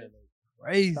him?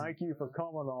 Crazy. Thank you for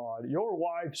coming on. Your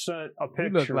wife sent a You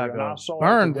look picture, like and a I saw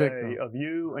burn it today, victim. of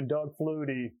you and Doug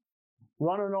Flutie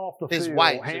running off the His field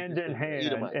wife, hand in hand,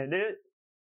 Edomite. and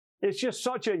it's just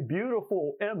such a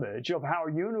beautiful image of how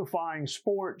unifying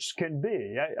sports can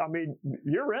be. I mean,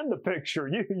 you're in the picture.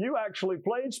 You actually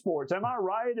played sports. Am I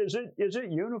right? Is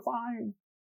it unifying?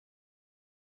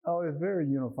 Oh, it's very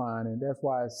unifying, and that's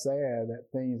why it's sad that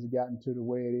things have gotten to the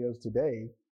way it is today.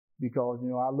 Because,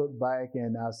 I look back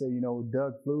and I say,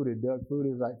 Doug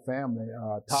Flutie is like family.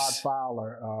 Todd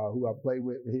Fowler, who I played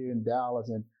with here in Dallas,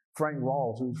 and Frank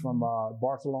Ross, who's from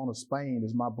Barcelona, Spain,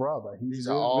 is my brother. He's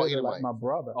really like my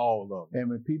brother. All of them.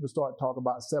 And when people start talking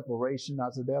about separation,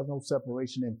 I said, there's no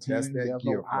separation in team. There's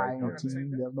no I in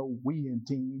team. There's no we in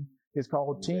team. It's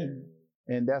called team.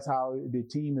 And that's how the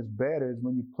team is better, is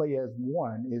when you play as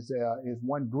one, is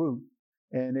one group.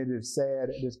 And it is sad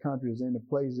that this country is in the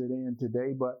place it's in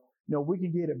today, but we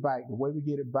can get it back. The way we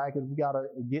get it back is we got to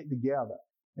get together.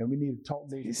 And we need to talk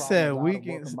these He problems said out we and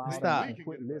can work them out stop. and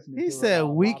quit listening He to said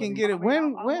about we a lot can of get these- it.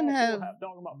 When I'm have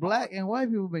talking about black and white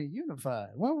people been unified?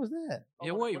 When was that?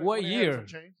 Yeah, what year?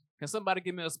 Can somebody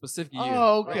give me a specific year?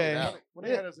 Oh, okay. When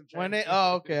they had us in chains.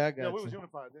 Okay, I got Yeah, we you. was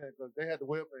unified then because they had the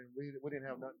whip and we didn't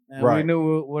have nothing. And we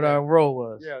knew what our role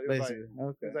was. Yeah, it was basically.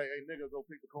 like, it was like, hey, nigga, go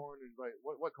pick the corn. And like,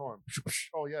 what corn?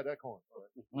 Oh, yeah, that corn. All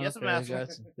right. Yes, master.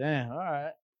 Damn, all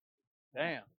right.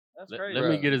 Damn, that's crazy.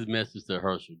 Let me get his message to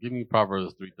Herschel. Give me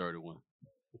Proverbs 3:31.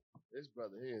 This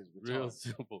brother here is Real retarded.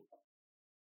 simple.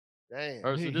 Damn.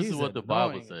 Herschel, this is what the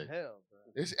Bible says.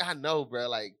 I know, bro.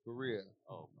 Like, for real.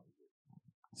 Oh,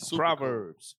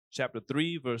 Proverbs chapter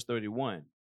 3, verse 31.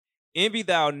 Envy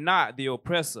thou not the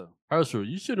oppressor. Herschel,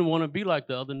 you shouldn't want to be like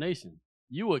the other nation.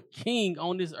 You a king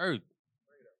on this earth.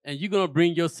 And you're going to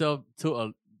bring yourself to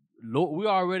a low. We're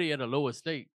already at a lower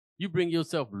state. You bring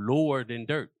yourself lower than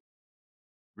dirt.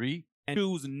 Read. And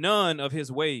choose none of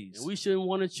his ways. And we shouldn't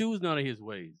want to choose none of his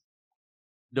ways.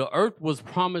 The earth was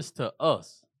promised to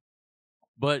us.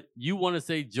 But you want to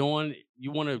say join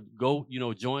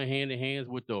hand in hands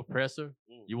with the oppressor.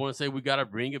 You want to say we got to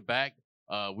bring it back.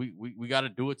 We got to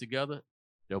do it together.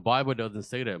 The Bible doesn't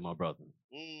say that, my brother.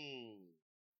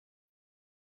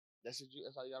 That's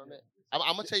all you got on that?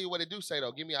 I'm going to tell you what it do say,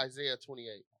 though. Give me Isaiah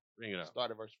 28. Bring it up.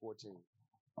 Start at verse 14.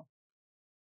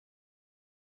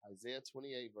 Isaiah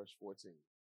 28, verse 14.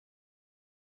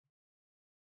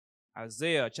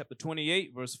 Isaiah chapter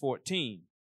 28, verse 14.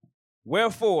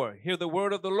 Wherefore, hear the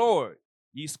word of the Lord,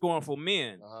 ye scornful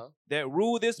men, that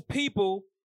rule this people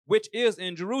which is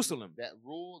in Jerusalem. That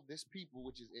rule this people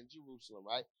which is in Jerusalem,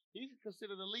 right? He's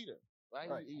considered a leader, right?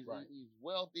 He's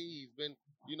wealthy. He's been,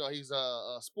 he's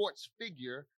a sports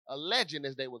figure, a legend,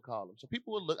 as they would call him. So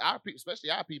people would look,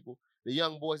 especially our people, the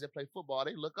young boys that play football,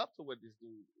 they look up to what this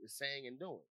dude is saying and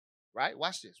doing, right?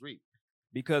 Watch this, read.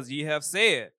 Because ye have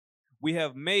said, we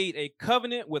have made a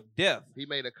covenant with death. He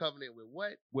made a covenant with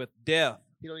what? With death.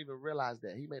 He don't even realize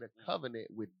that. He made a covenant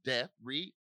with death.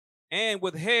 Read. And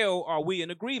with hell are we in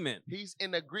agreement. He's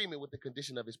in agreement with the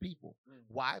condition of his people.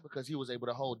 Why? Because he was able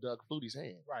to hold Doug Flutie's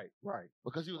hand. Right.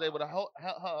 Because he was able to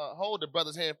hold the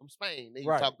brother's hand from Spain that he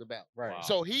Right. talked about. Right. Wow.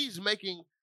 So he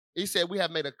said, we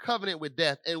have made a covenant with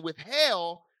death, and with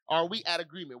hell are we at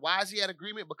agreement. Why is he at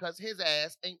agreement? Because his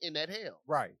ass ain't in that hell.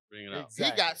 Right. Bring it up.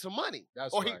 He got some money.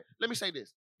 That's or right. Let me say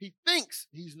this. He thinks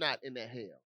he's not in that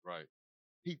hell. Right.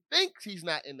 He thinks he's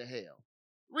not in the hell.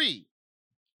 Read.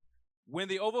 When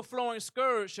the overflowing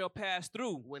scourge shall pass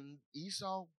through. When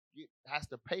Esau has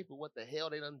to pay for what the hell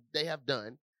they have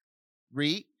done.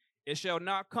 Read. It shall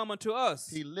not come unto us.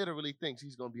 He literally thinks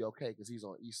he's going to be okay because he's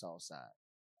on Esau's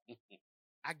side.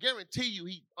 I guarantee you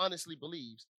he honestly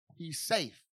believes he's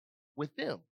safe with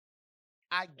them.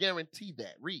 I guarantee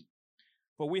that. Read.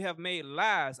 For we have made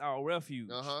lies our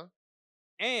refuge.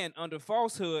 And under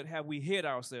falsehood have we hid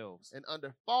ourselves. And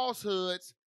under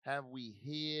falsehoods have we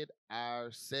hid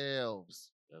ourselves.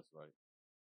 That's right.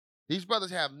 These brothers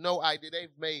have no idea. They've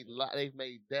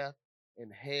made death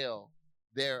and hell.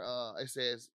 It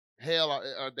says hell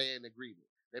are they in agreement.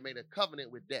 They made a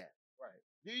covenant with death.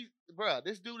 Right.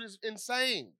 This dude is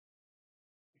insane.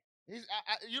 He's,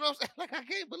 you know what I'm saying? Like, I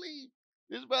can't believe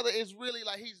this brother is really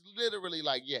like, he's literally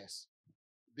like, yes,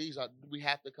 we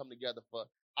have to come together for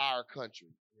our country.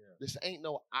 Yeah. This ain't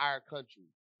no our country.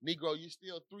 Negro, you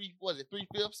still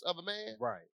 3/5 of a man?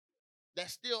 Right.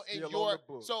 That's still in your,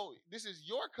 so this is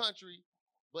your country,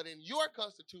 but in your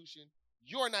constitution,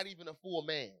 you're not even a full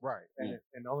man. Right. And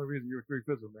the only reason you're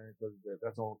 3/5 of a man is because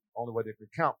that's the only way they can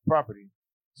count property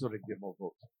so they can get more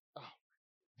votes. Oh,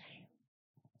 damn.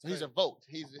 So he's a vote.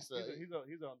 He's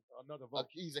another vote.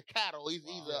 He's a cattle. He's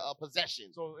a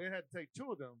possession. So it had to take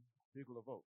two of them to equal a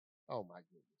vote. Oh my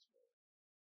goodness,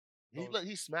 man.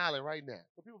 He's smiling right now.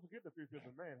 So people forget the 3/5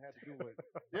 of a man had to do with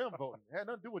them voting. It had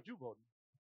nothing to do with you voting.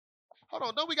 Hold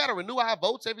on, don't we got to renew our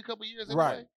votes every couple of years?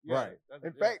 Right, yeah, right.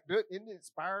 In fact, isn't it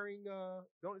expiring?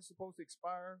 Don't it supposed to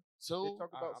expire? So they talk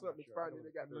about something expiring, and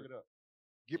they got to look it up.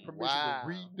 Get permission to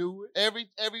redo it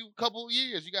every couple of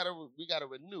years. We gotta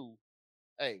renew.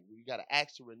 Hey, we gotta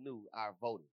ask to renew our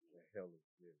voting. The hell is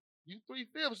this? You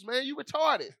 3/5, man. You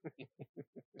retarded.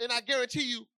 And I guarantee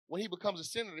you, when he becomes a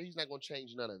senator, he's not gonna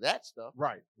change none of that stuff.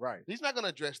 Right, right. He's not gonna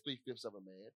address 3/5 of a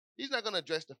man. He's not gonna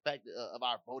address the fact of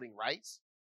our voting rights.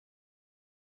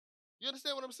 You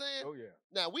understand what I'm saying? Oh, yeah.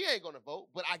 Now, we ain't going to vote,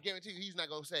 but I guarantee you he's not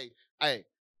going to say, hey,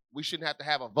 we shouldn't have to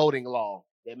have a voting law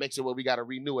that makes it where we got to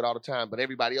renew it all the time, but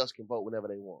everybody else can vote whenever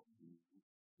they want.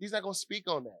 He's not going to speak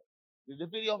on that. The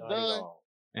video done.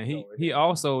 And he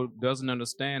also doesn't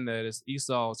understand that it's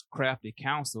Esau's crafty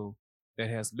counsel that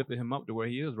has lifted him up to where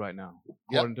he is right now,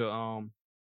 according to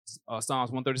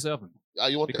Psalms 137.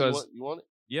 You want it?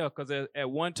 Yeah, because at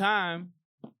one time,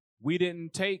 we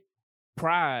didn't take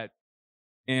pride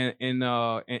in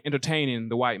entertaining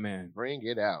the white man. Bring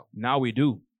it out. Now we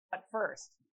do. But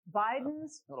first,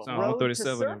 Biden's Psalm road to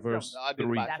 137 and serfdom. verse No, I did it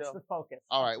 3. by That's myself. the focus.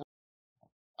 All right.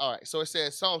 All right. So it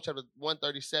says Psalm chapter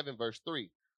 137, verse 3.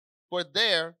 For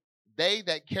there they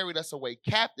that carried us away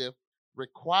captive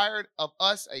required of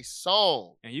us a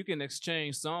song. And you can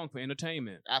exchange song for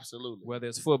entertainment. Absolutely. Whether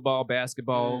it's football,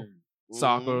 basketball,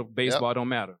 soccer, baseball, don't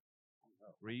matter.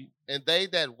 Read. And they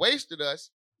that wasted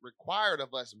us required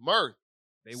of us mirth.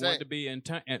 They wanted to be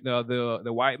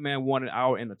the white man wanted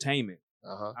our entertainment.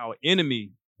 Our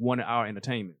enemy wanted our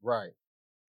entertainment. Right.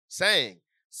 Saying,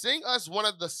 sing us one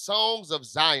of the songs of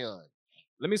Zion.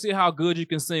 Let me see how good you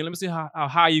can sing. Let me see how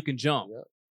high you can jump.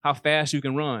 How fast you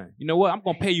can run. You know what? I'm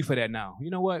gonna pay you for that now.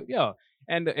 You know what? Yeah.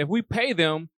 And if we pay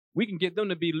them, we can get them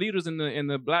to be leaders in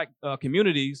the black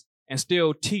communities and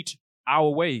still teach our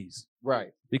ways.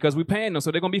 Right. Because we're paying them,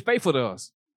 so they're gonna be faithful to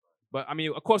us. But I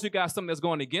mean, of course, we got something that's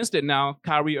going against it now.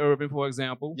 Kyrie Irving, for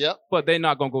example. Yep. But they're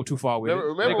not gonna go too far with it.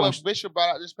 Remember what Bishop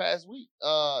brought out this past week,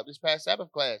 this past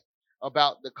Sabbath class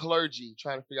about the clergy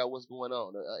trying to figure out what's going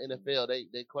on. The NFL,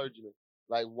 they clergymen.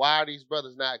 Like, why are these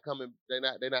brothers not coming? They're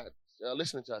not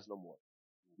listening to us no more.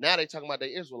 Now they talking about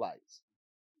they Israelites.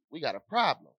 We got a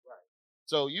problem. Right.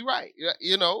 So you're right.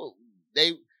 You know,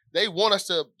 they want us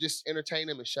to just entertain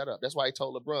them and shut up. That's why he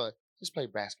told LeBron, just play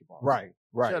basketball. Right.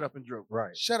 Right. Shut up and dribble.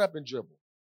 Right. Shut up and dribble.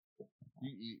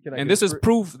 And this is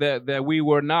proof that we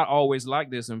were not always like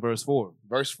this in verse 4.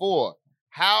 Verse 4.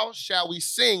 How shall we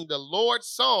sing the Lord's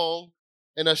song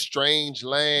in a strange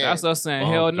land? That's us saying,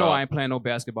 hell no, I ain't playing no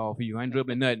basketball for you. I ain't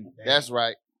dribbling nothing. That's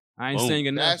right. I ain't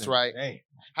singing nothing. That's right. Dang.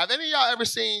 Have any of y'all ever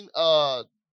seen the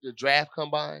draft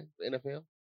combine for NFL?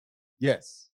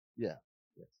 Yes. Yeah.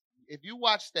 Yes. If you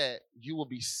watch that, you will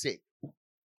be sick.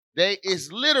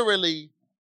 It's literally,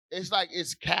 it's like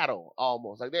it's cattle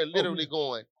almost. Like they're literally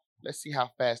going, let's see how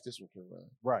fast this one can run.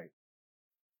 Right.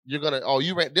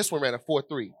 This one ran a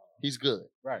 4.3. He's good.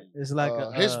 Right. It's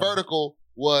like his vertical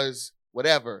was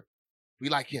whatever. We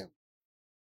like him.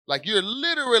 Like you're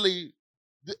literally,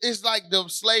 it's like the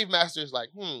slave master is like,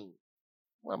 well,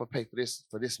 I'm gonna pay for this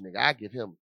nigga. I give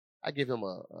him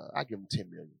 10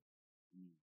 million.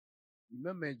 You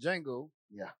remember in Django?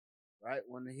 Yeah. Right?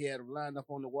 When he had them lined up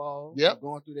on the wall, Yep.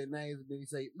 going through their names, and then he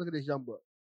say, look at this young buck.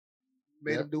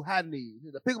 Made him do high knees.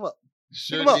 He said, pick him up.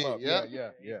 Sure Pick him did. up.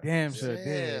 Yeah. Damn sure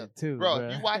did too, bro. bruh.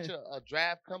 If you watch a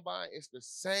draft combine, it's the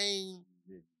same.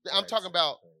 I'm talking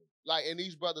about like, and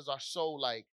these brothers are so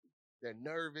like, they're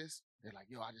nervous. They're like,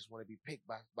 yo, I just want to be picked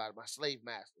by my slave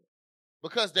master,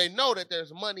 because they know that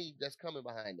there's money that's coming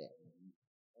behind that.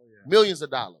 Millions of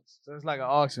dollars. So it's like an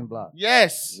auction block.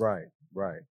 Yes. Right.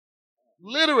 Right.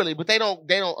 Literally, but they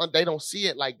don't see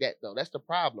it like that though. That's the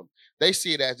problem. They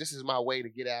see it as this is my way to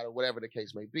get out or whatever the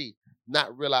case may be,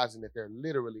 not realizing that they're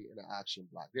literally in an auction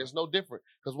block. There's no different,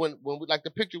 because when we, like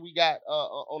the picture we got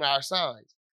on our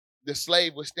signs, the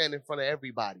slave was standing in front of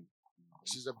everybody.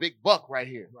 This is a big buck right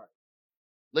here. Right.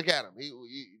 Look at him. He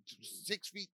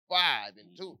 6'5"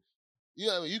 and 2. You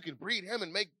know, you can breed him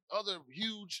and make other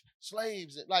huge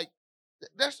slaves. Like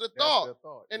that's the thought.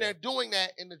 And they're doing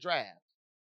that in the draft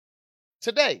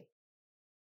today.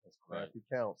 That's crafty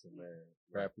counsel, man.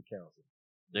 Crafty counsel.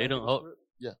 They don't.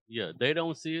 Yeah. They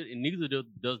don't see it, and neither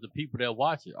does the people that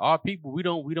watch it. Our people, we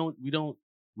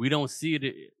don't see it.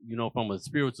 You know, from a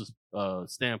spiritual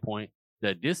standpoint,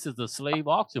 that this is a slave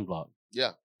auction block.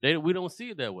 Yeah. We don't see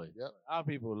it that way. Yeah. Our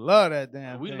people love that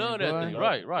damn We thing. love that boy. thing.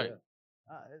 Right. Yeah.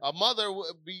 A mother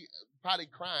would be probably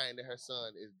crying that her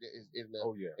son is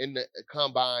in the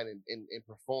combine and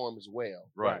perform as well.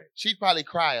 Right. She'd probably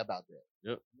cry about that.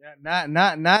 Yep. Yeah,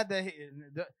 not that.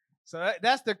 So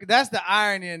that's the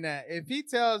irony in that. If he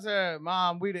tells her,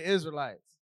 "Mom, we the Israelites,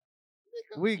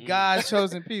 we God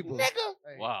chosen people." Nigga.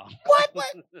 Wow. What?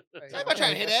 I'm not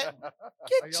trying to hear that.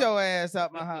 Get your ass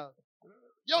out my house.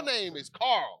 Your name is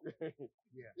Carl.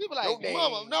 You be like,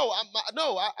 Mama,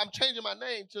 I'm changing my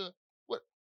name to what?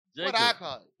 Jacob. What I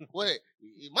call it? What?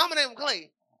 Mama name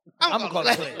Clay. I'm gonna call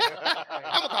it Clay.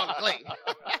 I'm gonna call it Clay.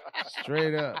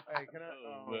 Straight up. Hey, can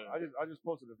I just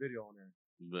posted a video on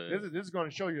there. This is going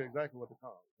to show you exactly what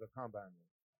the combine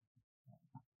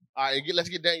is. All right, let's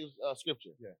get Daniel's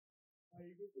scripture. Yeah.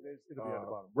 It'll be at the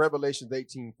bottom. Revelations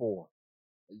 18:4.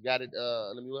 You got it,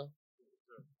 Lemuel?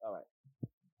 All right.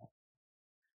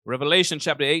 Revelation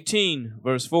chapter 18,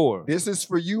 verse 4. This is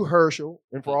for you, Herschel,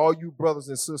 and for all you brothers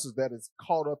and sisters that is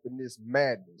caught up in this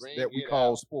madness that we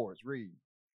call sports. Read.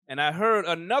 And I heard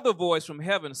another voice from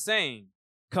heaven saying,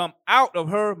 come out of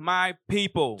her, my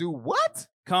people. Do what?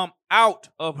 Come out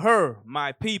of her,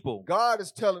 my people. God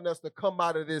is telling us to come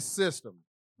out of this system.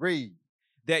 Read.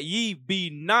 that ye be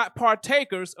not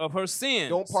partakers of her sins.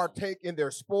 Don't partake in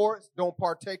their sports. Don't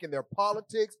partake in their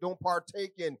politics. Don't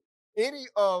partake in any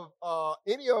of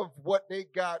what they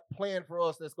got planned for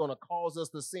us that's going to cause us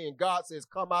to sin. God says,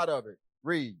 come out of it.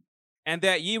 Read. And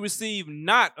that ye receive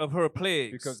not of her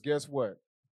plagues. Because guess what?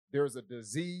 There's a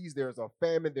disease, there's a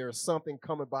famine, there's something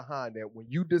coming behind that. When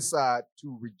you decide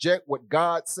to reject what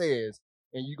God says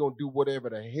and you're going to do whatever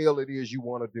the hell it is you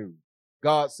want to do,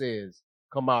 God says,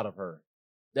 come out of her.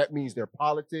 That means their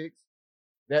politics.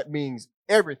 That means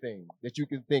everything that you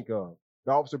can think of.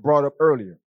 The officer brought up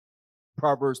earlier,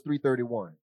 Proverbs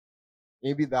 3:31.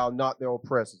 Envy thou not their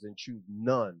oppressors and choose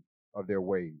none of their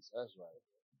ways. That's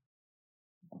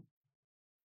right.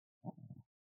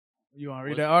 You want to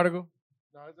read that article?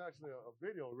 No, it's actually a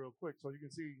video real quick so you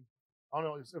can see. I don't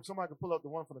know if somebody can pull up the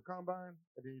one from the combine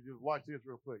and then you just watch this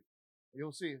real quick.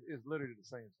 You'll see it's literally the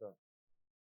same stuff.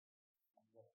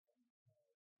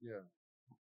 Yeah.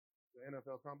 The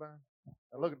NFL combine.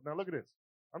 Now look at this.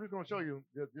 I'm just going to show you.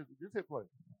 Just hit play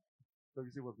so you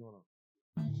can see what's going on.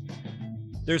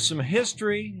 There's some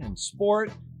history and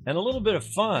sport and a little bit of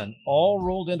fun all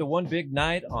rolled into one big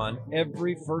night on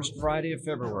every first Friday of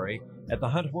February at the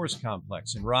Hunt Horse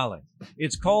Complex in Raleigh.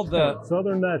 It's called the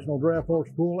Southern National Draft Horse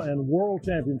Pool and World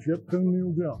Championship Coon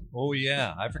Mule Jump. Oh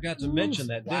yeah, I forgot to mention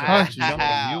that, didn't Wow. I?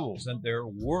 Jumping Mules and their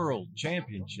World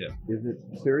Championship. Is it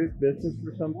serious business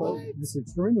for some folks? It's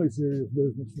extremely serious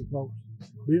business for folks.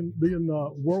 Being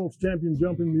world's champion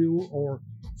jumping mule or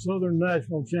Southern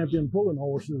National champion pulling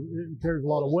horse, it carries a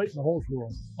lot of weight in the horse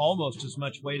world. Almost as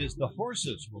much weight as the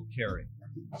horses will carry.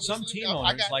 Some team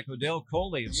owners like Odell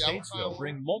Coley of Statesville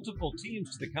bring multiple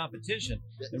teams to the competition,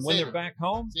 and when they're back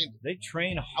home, they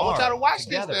train I want y'all hard to watch this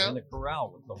together now. in the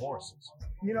corral with the horses.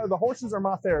 You know, the horses are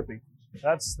my therapy.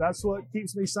 That's what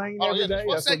keeps me sane Oh, every yeah, day. just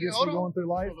 1 That's what second, gets hold me on. going through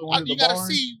life. Going to You the got to barn,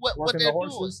 see what working they're the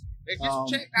horses. doing. They just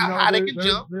checked You out know, how they can there-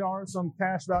 jump. There are some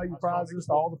cash value prizes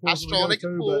to all the How pools strong we they go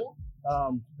can to, pull.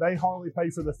 but they hardly pay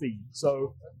for the feed.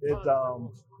 So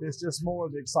it's just more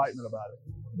of the excitement about it.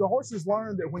 The horses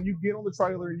learn that when you get on the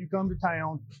trailer and you come to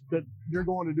town, that you're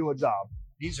going to do a job.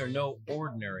 These are no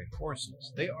ordinary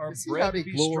horses. They are see how bred they to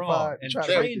be glorify strong it, and try to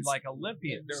make trained it- like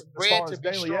Olympians. As far as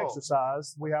daily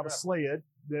exercise, we have a sled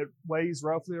that weighs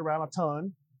roughly around a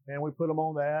ton, and we put them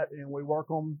on that, and we work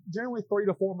them generally 3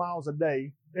 to 4 miles a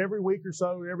day. Every week or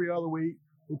so, every other week,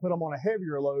 we put them on a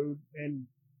heavier load and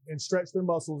stretch their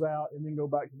muscles out, and then go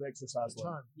back to the exercise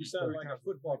load. You sound like a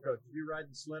football coach. You riding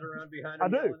the sled around behind I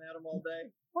them, do. yelling at them all day?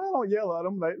 Well, I don't yell at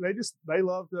them. They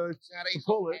love to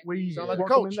pull it. We Sound like a work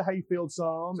them in coach. the hayfield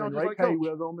some Sound and just rake like hay coach.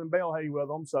 with them and bale hay with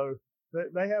them. So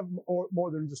they have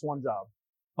more than just one job.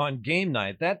 On game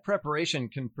night, that preparation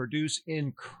can produce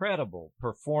incredible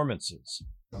performances.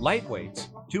 Lightweights,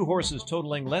 2 horses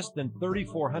totaling less than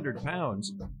 3,400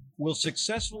 pounds, will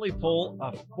successfully pull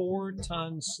a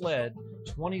 4-ton sled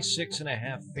 26 and a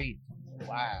half feet.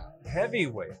 Wow.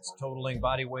 Heavyweights totaling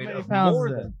body weight How many of pounds more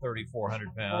is that? than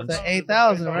 3,400 pounds. That's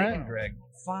 8,000, They right? can drag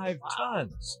 5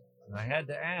 tons. And I had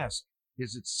to ask,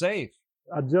 is it safe?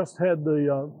 I just had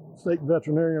the state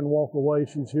veterinarian walk away.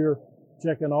 She's here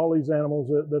checking all these animals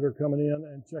that are coming in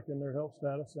and checking their health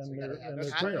status and their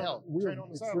top care. health. We're Train on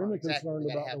the extremely sideline. concerned Exactly.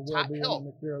 They about have the top well-being health. and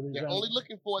the care of these They're animals. only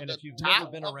looking for And the if you've top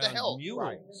never been of the around health.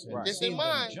 mules and This seen in them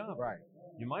mind. jump,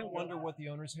 you might wonder what the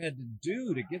owners had to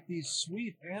do to get these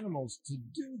sweet animals to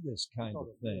do this kind of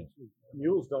thing.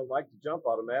 Mules don't like to jump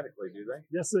automatically, do they?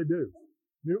 Yes, they do.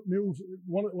 Mules.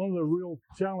 One of the real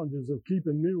challenges of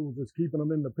keeping mules is keeping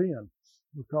them in the pen,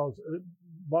 because a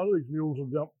lot of these mules will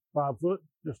jump 5 foot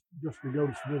just to go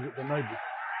to visit the neighbors.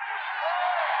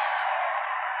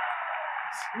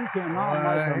 You cannot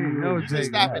make a mule. You can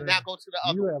stop and now go to the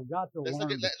other. You one. have got to Let's learn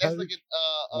look at to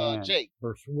coach and Jake.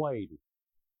 persuade.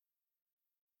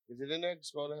 Is it in there?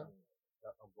 Scroll down.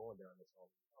 I'm going down this hole.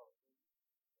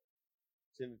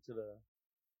 Send it to the.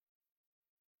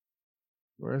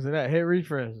 Where is it at? Hit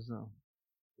refresh or something.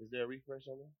 Is there a refresh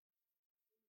on there?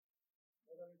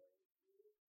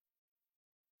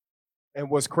 And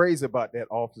what's crazy about that,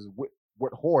 officer,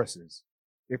 with horses,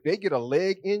 if they get a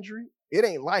leg injury, it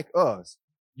ain't like us.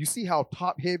 You see how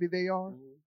top heavy they are?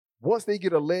 Once they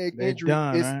get a leg They're injury,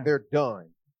 done, right? they're done.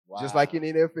 Just like in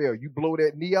the NFL, you blow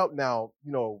that knee out now,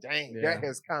 that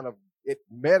has kind of,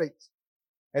 medics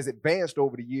has advanced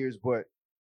over the years, but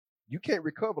you can't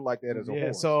recover like that as a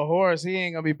horse. So a horse, he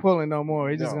ain't gonna be pulling no more.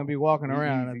 He's just No. gonna be walking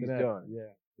around He's after that. done.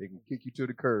 Yeah. They can kick you to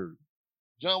the curb.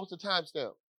 John, what's the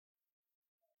timestamp?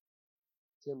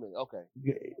 10 minutes. Okay.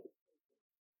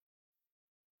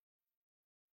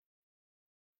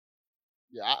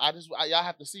 Yeah, y'all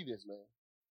have to see this, man.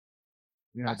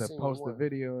 You have I to seen post the one.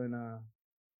 video and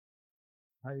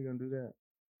how you gonna do that?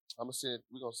 I'm gonna send.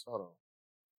 We're gonna hold on.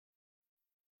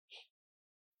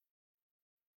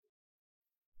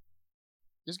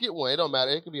 Just get one. It don't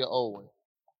matter. It could be an old one.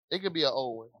 It could be an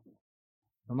old one.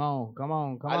 Come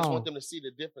on. I just want them to see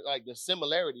the different, like the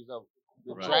similarities of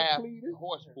the draft and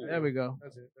horse pool. There we go.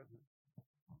 That's it.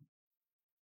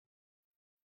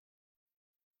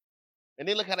 And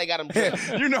then look how they got him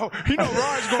dressed. you know,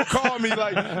 Raj gonna call me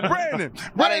like, Brandon,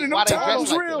 why them they titles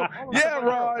dressed like real. that? Yeah,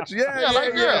 Raj.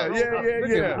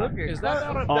 Yeah. Is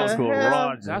that Old school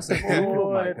Raj. That's a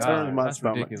It turns my That's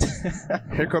stomach. ridiculous.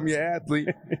 Here come your athlete.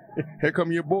 Here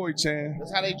come your boy, Chan.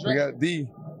 That's how they We dress. got D.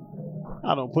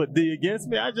 I don't put D against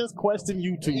me. I just question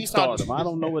YouTube stardom. I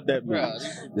don't know what that Bruh, means.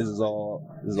 This is all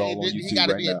on he YouTube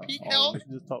gotta right be now. in peak health.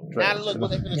 Just talk Now trash. look what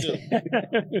they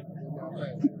finna do.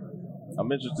 I'm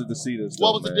interested to see this. What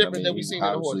though, was the man. difference that we he's seen in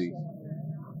the horse? obviously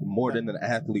more than an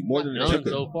athlete, more than a None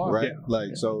chicken, so far. right? Yeah.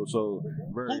 Like so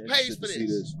very Who pays interested for to see this?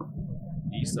 this.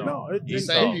 Esau. No,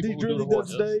 Esau. he really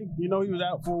does stay. You know, he was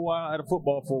out for a while, out of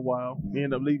football for a while. He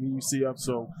ended up leaving UCF,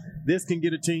 so this can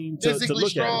get a team to Physically look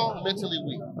strong, at. mentally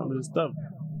weak. Some of this stuff.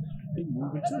 He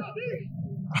moving too.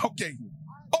 Okay.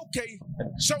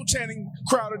 Show Channing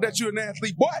Crowder that you're an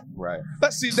athlete, boy. Right.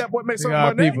 Let's see if that boy makes Big something eye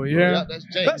on that. people, yeah. That's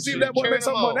Jay. Let's see if that boy makes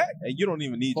something on that. And you don't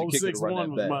even need your kicker to run 461 that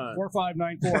was back. mine.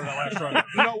 4594 that last run.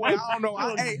 No way, I don't know.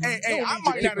 Hey, I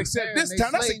might not accept this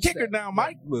time. That's a kicker now,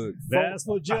 Mike. Look, That's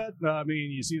legit. I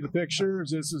mean, you see the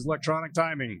pictures. This is electronic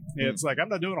timing. It's like I'm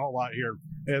not doing a whole lot here.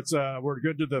 It's we're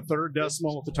good to the third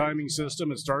decimal with the timing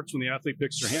system. It starts when the athlete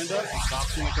picks their hand up, and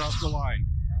stops when they cross the line,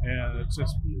 and it's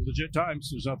legit times.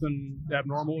 There's nothing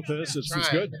abnormal with this. It's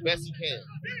good. The best he can.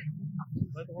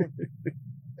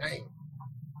 Dang.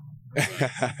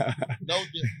 No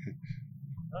difference.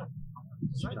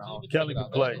 No, Kelly can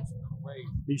play.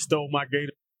 He stole my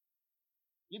gator.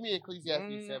 Give me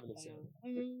Ecclesiastes 7 and 7.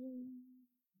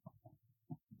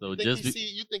 So You think, just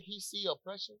you think he see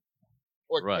oppression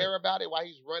or Right. care about it while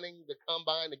he's running the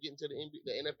combine to get into the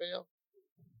NFL?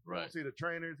 You don't see the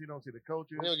trainers. You don't see the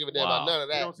coaches. We don't give a damn about none of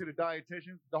You that. don't see the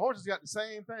dietitians. The horses got the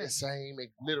same thing. The same,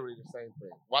 literally the same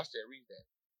thing. Watch that, read that.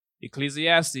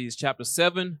 Ecclesiastes chapter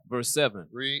 7, verse 7.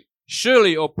 Read.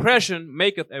 Surely oppression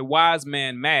maketh a wise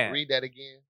man mad. Read that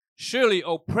again. Surely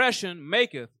oppression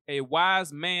maketh a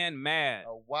wise man mad.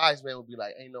 A wise man would be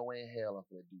like, ain't no way in hell I'm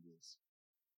gonna do this.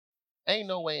 Ain't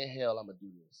no way in hell I'm gonna do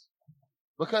this.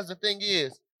 Because the thing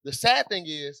is, the sad thing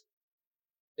is,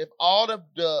 if all of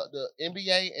the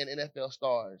NBA and NFL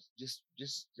stars just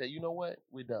say, you know what,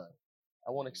 we're done.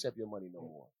 I won't accept your money no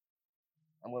more.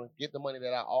 I'm gonna get the money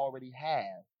that I already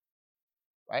have.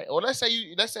 Right? Or let's say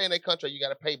in a contract you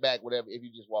gotta pay back whatever if you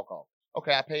just walk off.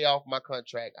 Okay, I pay off my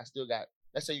contract. I still got,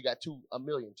 let's say you got 2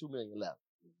 million left.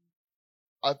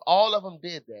 If all of them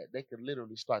did that, they could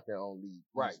literally start their own league.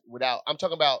 Right. Without, I'm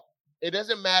talking about, it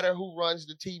doesn't matter who runs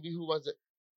the TV, who runs it.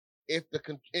 If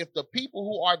the people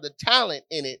who are the talent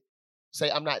in it say,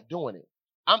 I'm not doing it.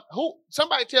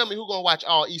 Somebody tell me who gonna watch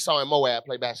all Esau and Moab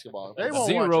play basketball. They won't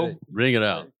Zero. watch it. bring it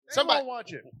out. Somebody They won't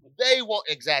watch it. They won't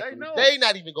exactly. They know. They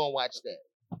not even gonna watch that.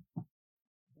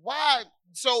 Why?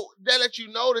 So that let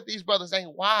you know that these brothers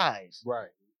ain't wise. Right.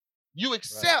 You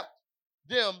accept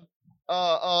them,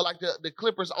 like the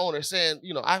Clippers owner saying,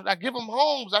 you know, I give them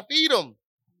homes, I feed them.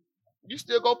 You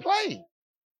still go play.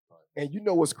 And you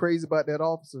know what's crazy about that,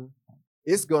 officer?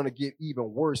 It's going to get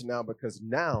even worse now because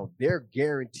now they're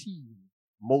guaranteed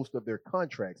most of their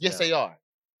contracts. Yes, now. they are.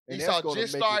 And Esau that's gonna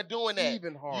just make started it doing that.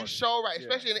 even harder. You show right, Yeah.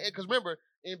 especially because remember,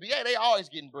 NBA, they always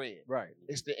getting bread. Right.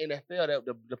 It's the NFL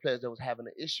that the players that was having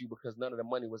an issue because none of the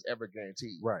money was ever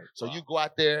guaranteed. Right. So you go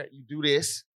out there, you do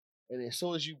this, and as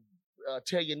soon as you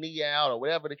tear your knee out or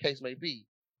whatever the case may be,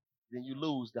 then you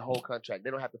lose the whole contract. They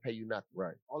don't have to pay you nothing.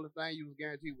 Right. Only thing you was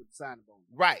guaranteed was the signing bonus.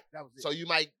 Right. That was it. So you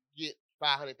might get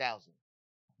 $500,000.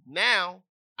 Now,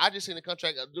 I just seen a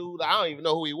contract, a dude, I don't even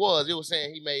know who he was. It was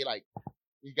saying he made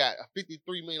he got a $53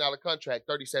 million contract,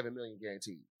 $37 million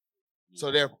guaranteed.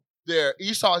 So they're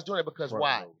Esau is doing it because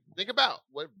why? Think about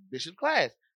what Bishop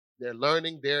class. They're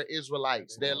learning they're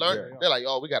Israelites. They're learning. They're like,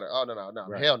 oh, we gotta. Oh no,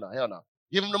 Right. hell no.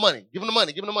 Give them the money. Give them the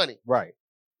money. Give them the money. Right.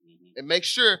 And make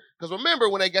sure, because remember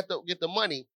when they get the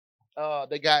money,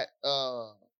 they got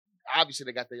obviously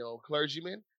they got their own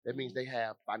clergymen. That means they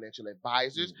have financial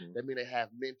advisors. That means they have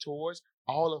mentors.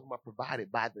 All of them are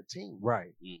provided by the team.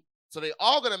 Right. So they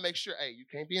all gonna make sure, hey, you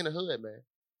can't be in the hood, man.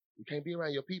 You can't be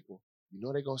around your people. You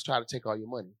know they're gonna try to take all your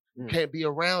money. You can't be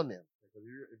around them.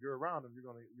 If you're around them, you're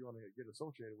gonna get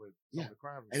associated with some of the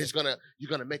crime. And you're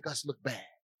gonna make us look bad.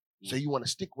 So you want to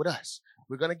stick with us.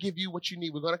 We're gonna give you what you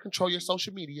need. We're gonna control your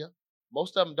social media.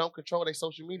 Most of them don't control their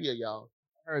social media, y'all.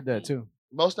 I heard that too.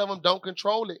 Most of them don't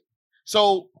control it.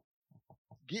 So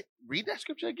Read that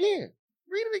scripture again.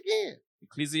 Read it again.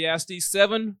 Ecclesiastes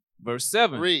 7, verse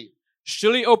 7. Read.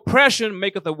 Surely oppression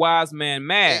maketh a wise man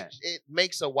mad. It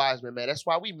makes a wise man mad. That's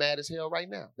why we mad as hell right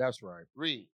now. That's right.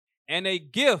 Read. And a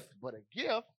gift But a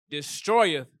gift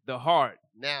destroyeth the heart.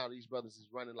 Now these brothers is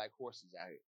running like horses out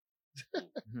here.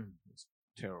 It's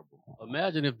terrible.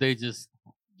 Imagine if they just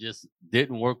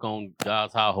didn't work on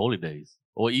God's high holy days,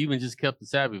 or even just kept the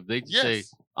Sabbath. They just say,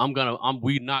 I'm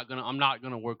not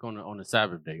gonna work on the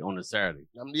Sabbath day, on the Saturday.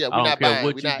 Yeah, I don't care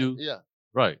what you do. Yeah.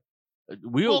 Right.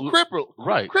 We'll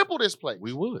cripple this place.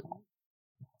 We would.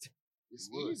 It's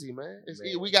easy, man. It's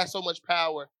easy. We got so much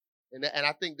power, and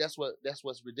I think that's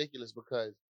what's ridiculous,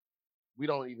 because we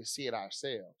don't even see it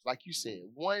ourselves. Like you said,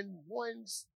 one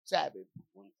Sabbath,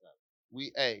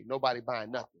 nobody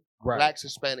buying nothing. Right. Blacks,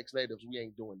 Hispanics, Natives, we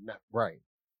ain't doing nothing. Right.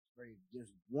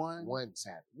 Just one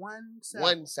Sabbath. One Sabbath.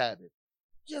 One Sabbath.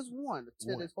 Just one to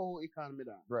tear this whole economy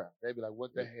down. Bruh, they be like,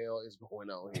 what the hell is going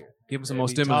on here? Give them some more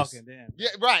stimulus. Yeah,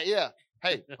 right, yeah.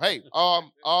 Hey,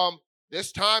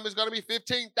 this time is gonna be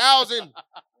 15,000.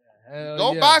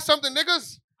 Go buy something,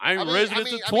 niggas.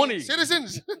 Residents of 20.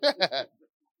 Citizens.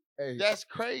 That's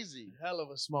crazy. Hell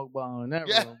of a smoke bomb in that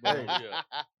room. Hey,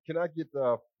 can I get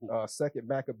the 2nd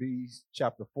Maccabees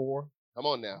chapter 4? Come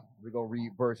on now. We're gonna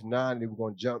read verse 9, and then we're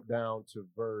gonna jump down to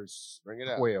verse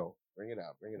 12. Bring it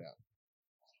out.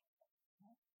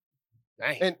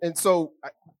 Dang. And so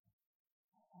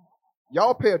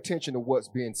y'all pay attention to what's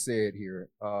being said here,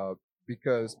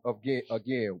 because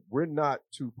again, we're not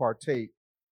to partake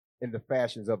in the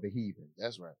fashions of the heathen.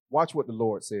 That's right. Watch what the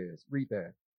Lord says. Read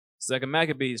that. 2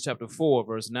 Maccabees chapter 4,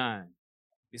 verse 9.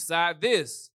 Beside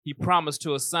this, he promised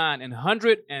to assign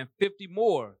 150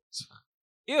 more,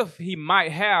 if he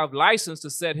might have license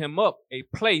to set him up a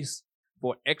place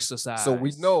for exercise. So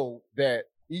we know that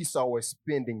Esau is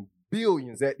spending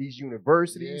billions at these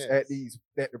universities, at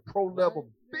the pro level,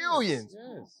 billions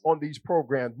on these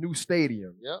programs, new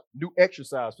stadiums, new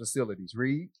exercise facilities.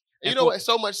 Read. You know, it's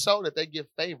so much so that they give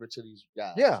favor to these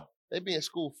guys. Yeah. They be in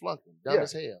school flunking, dumb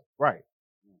as hell. Right.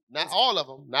 Not all of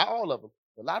them.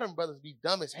 But a lot of them brothers be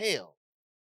dumb as hell.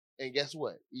 And guess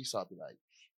what? Esau be like,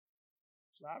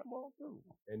 slide them all through.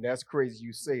 And that's crazy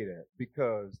you say that,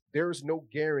 because there's no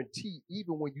guarantee,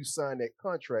 even when you sign that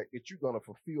contract, that you're going to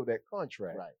fulfill that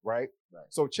contract. Right.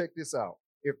 So check this out.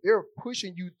 If they're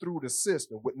pushing you through the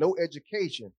system with no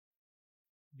education,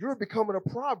 you're becoming a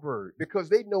proverb, because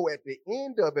they know at the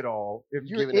end of it all, if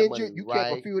you're injured, you can't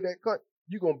fulfill that contract,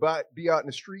 you're going to be out in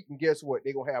the street, and guess what?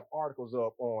 They're going to have articles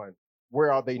up on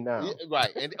where are they now. Yeah, right.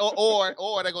 And or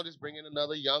they're going to just bring in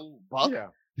another young buck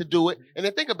to do it. And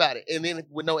then think about it. And then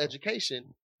with no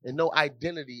education and no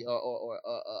identity or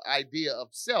idea of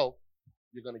self,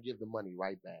 you're going to give the money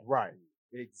right back. Right.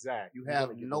 Exactly. You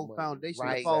have no foundation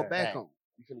to fall back on.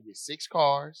 You're going to get 6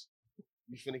 cars.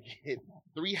 You're going to get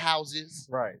 3 houses.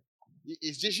 Right.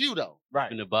 It's just you, though.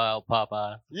 Right. You're going to buy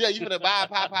Popeye. Yeah, you're going to buy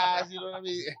Popeyes. You know what I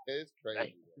mean? It's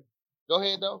crazy. Go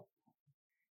ahead, though.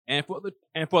 And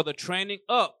for the training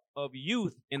up of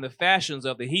youth in the fashions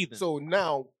of the heathen. So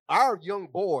now our young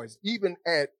boys, even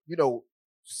at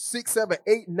 6, 7,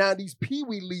 8, 9, these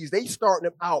peewee leagues, they starting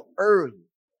them out early.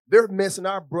 They're messing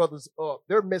our brothers up.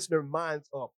 They're messing their minds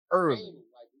up early.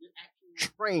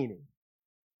 Training.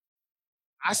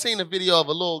 I seen a video of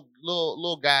a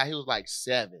little guy. He was like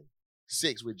 7,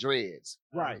 6 with dreads.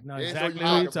 Right. No, exactly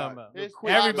what you're talking about.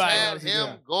 Everybody had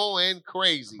him going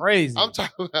crazy. I'm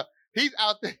talking about he's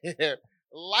out there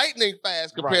lightning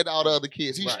fast compared to all the other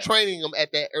kids. He's training them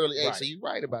at that early age. So you're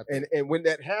right about that. And when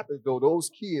that happens, though, those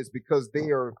kids, because they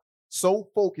are so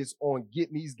focused on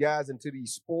getting these guys into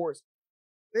these sports,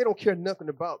 they don't care nothing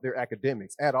about their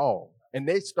academics at all. And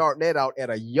they start that out at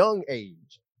a young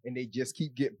age, and they just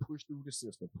keep getting pushed through the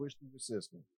system.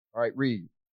 All right, read.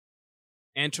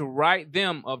 And to write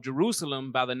them of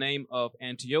Jerusalem by the name of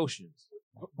Antiochus.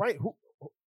 Right.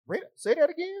 Say that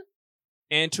again.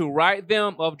 And to write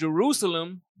them of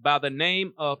Jerusalem by the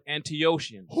name of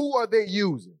Antiochians. Who are they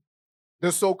using?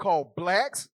 The so-called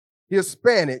blacks,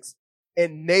 Hispanics,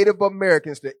 and Native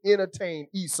Americans to entertain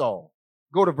Esau.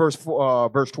 Go to verse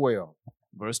 12.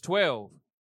 Verse 12.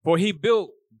 For he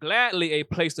built gladly a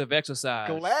place of exercise.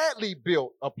 Gladly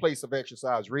built a place of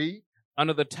exercise. Read.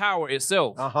 Under the tower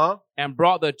itself. And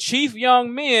brought the chief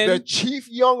young men. The chief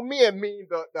young men mean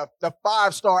the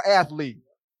 5-star athlete.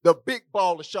 The big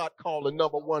baller shot caller,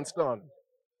 number 1 stunner.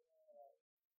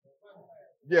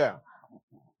 Yeah.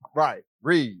 Right.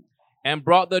 Read. And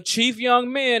brought the chief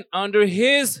young men under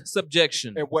his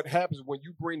subjection. And what happens when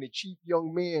you bring the chief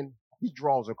young men, he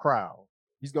draws a crowd.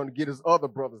 He's going to get his other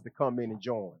brothers to come in and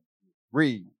join.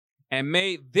 Read. and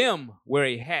made them wear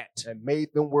a hat. And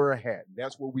made them wear a hat.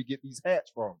 That's where we get these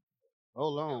hats from.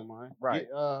 Hold on, man. Right.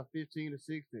 Get, 15 to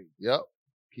 16. Yep.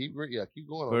 Keep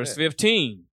going on Verse that.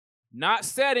 15. Not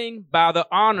setting by the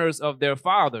honors of their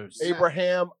fathers,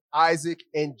 Abraham, Isaac,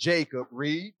 and Jacob,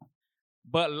 read.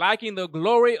 but liking the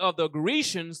glory of the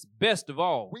Grecians best of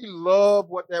all. We love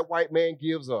what that white man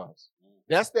gives us.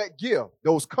 That's that gift.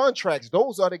 Those contracts,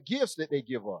 those are the gifts that they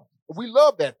give us. We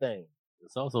love that thing.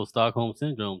 It's also Stockholm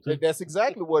Syndrome, too. That's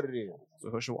exactly what it is.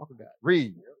 So Herschel Walker got.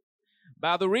 Read.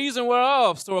 By the reason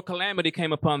whereof sore calamity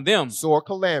came upon them. Sore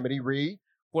calamity, read.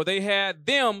 For they had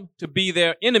them to be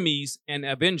their enemies and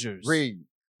avengers. Read.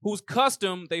 Whose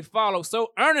custom they followed so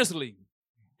earnestly,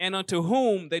 and unto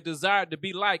whom they desired to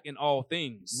be like in all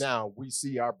things. Now we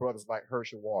see our brothers like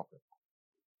Herschel Walker.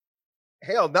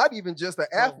 Hell, not even just an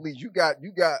athlete. You got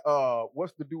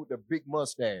what's the dude with the big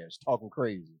mustache talking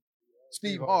crazy?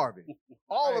 Steve Harvey.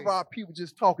 All of our people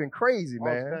just talking crazy,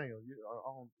 man. Daniel,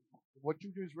 what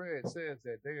you just read says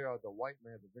that they are the white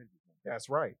man's avengers. That's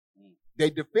right. They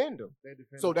defend them.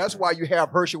 So them. that's why you have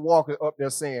Herschel Walker up there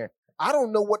saying, I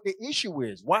don't know what the issue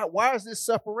is. Why is this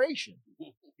separation?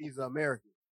 He's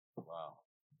American. Wow.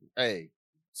 Hey,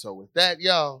 so with that,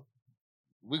 y'all,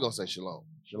 we're going to say shalom.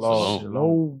 Shalom.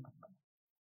 Shalom.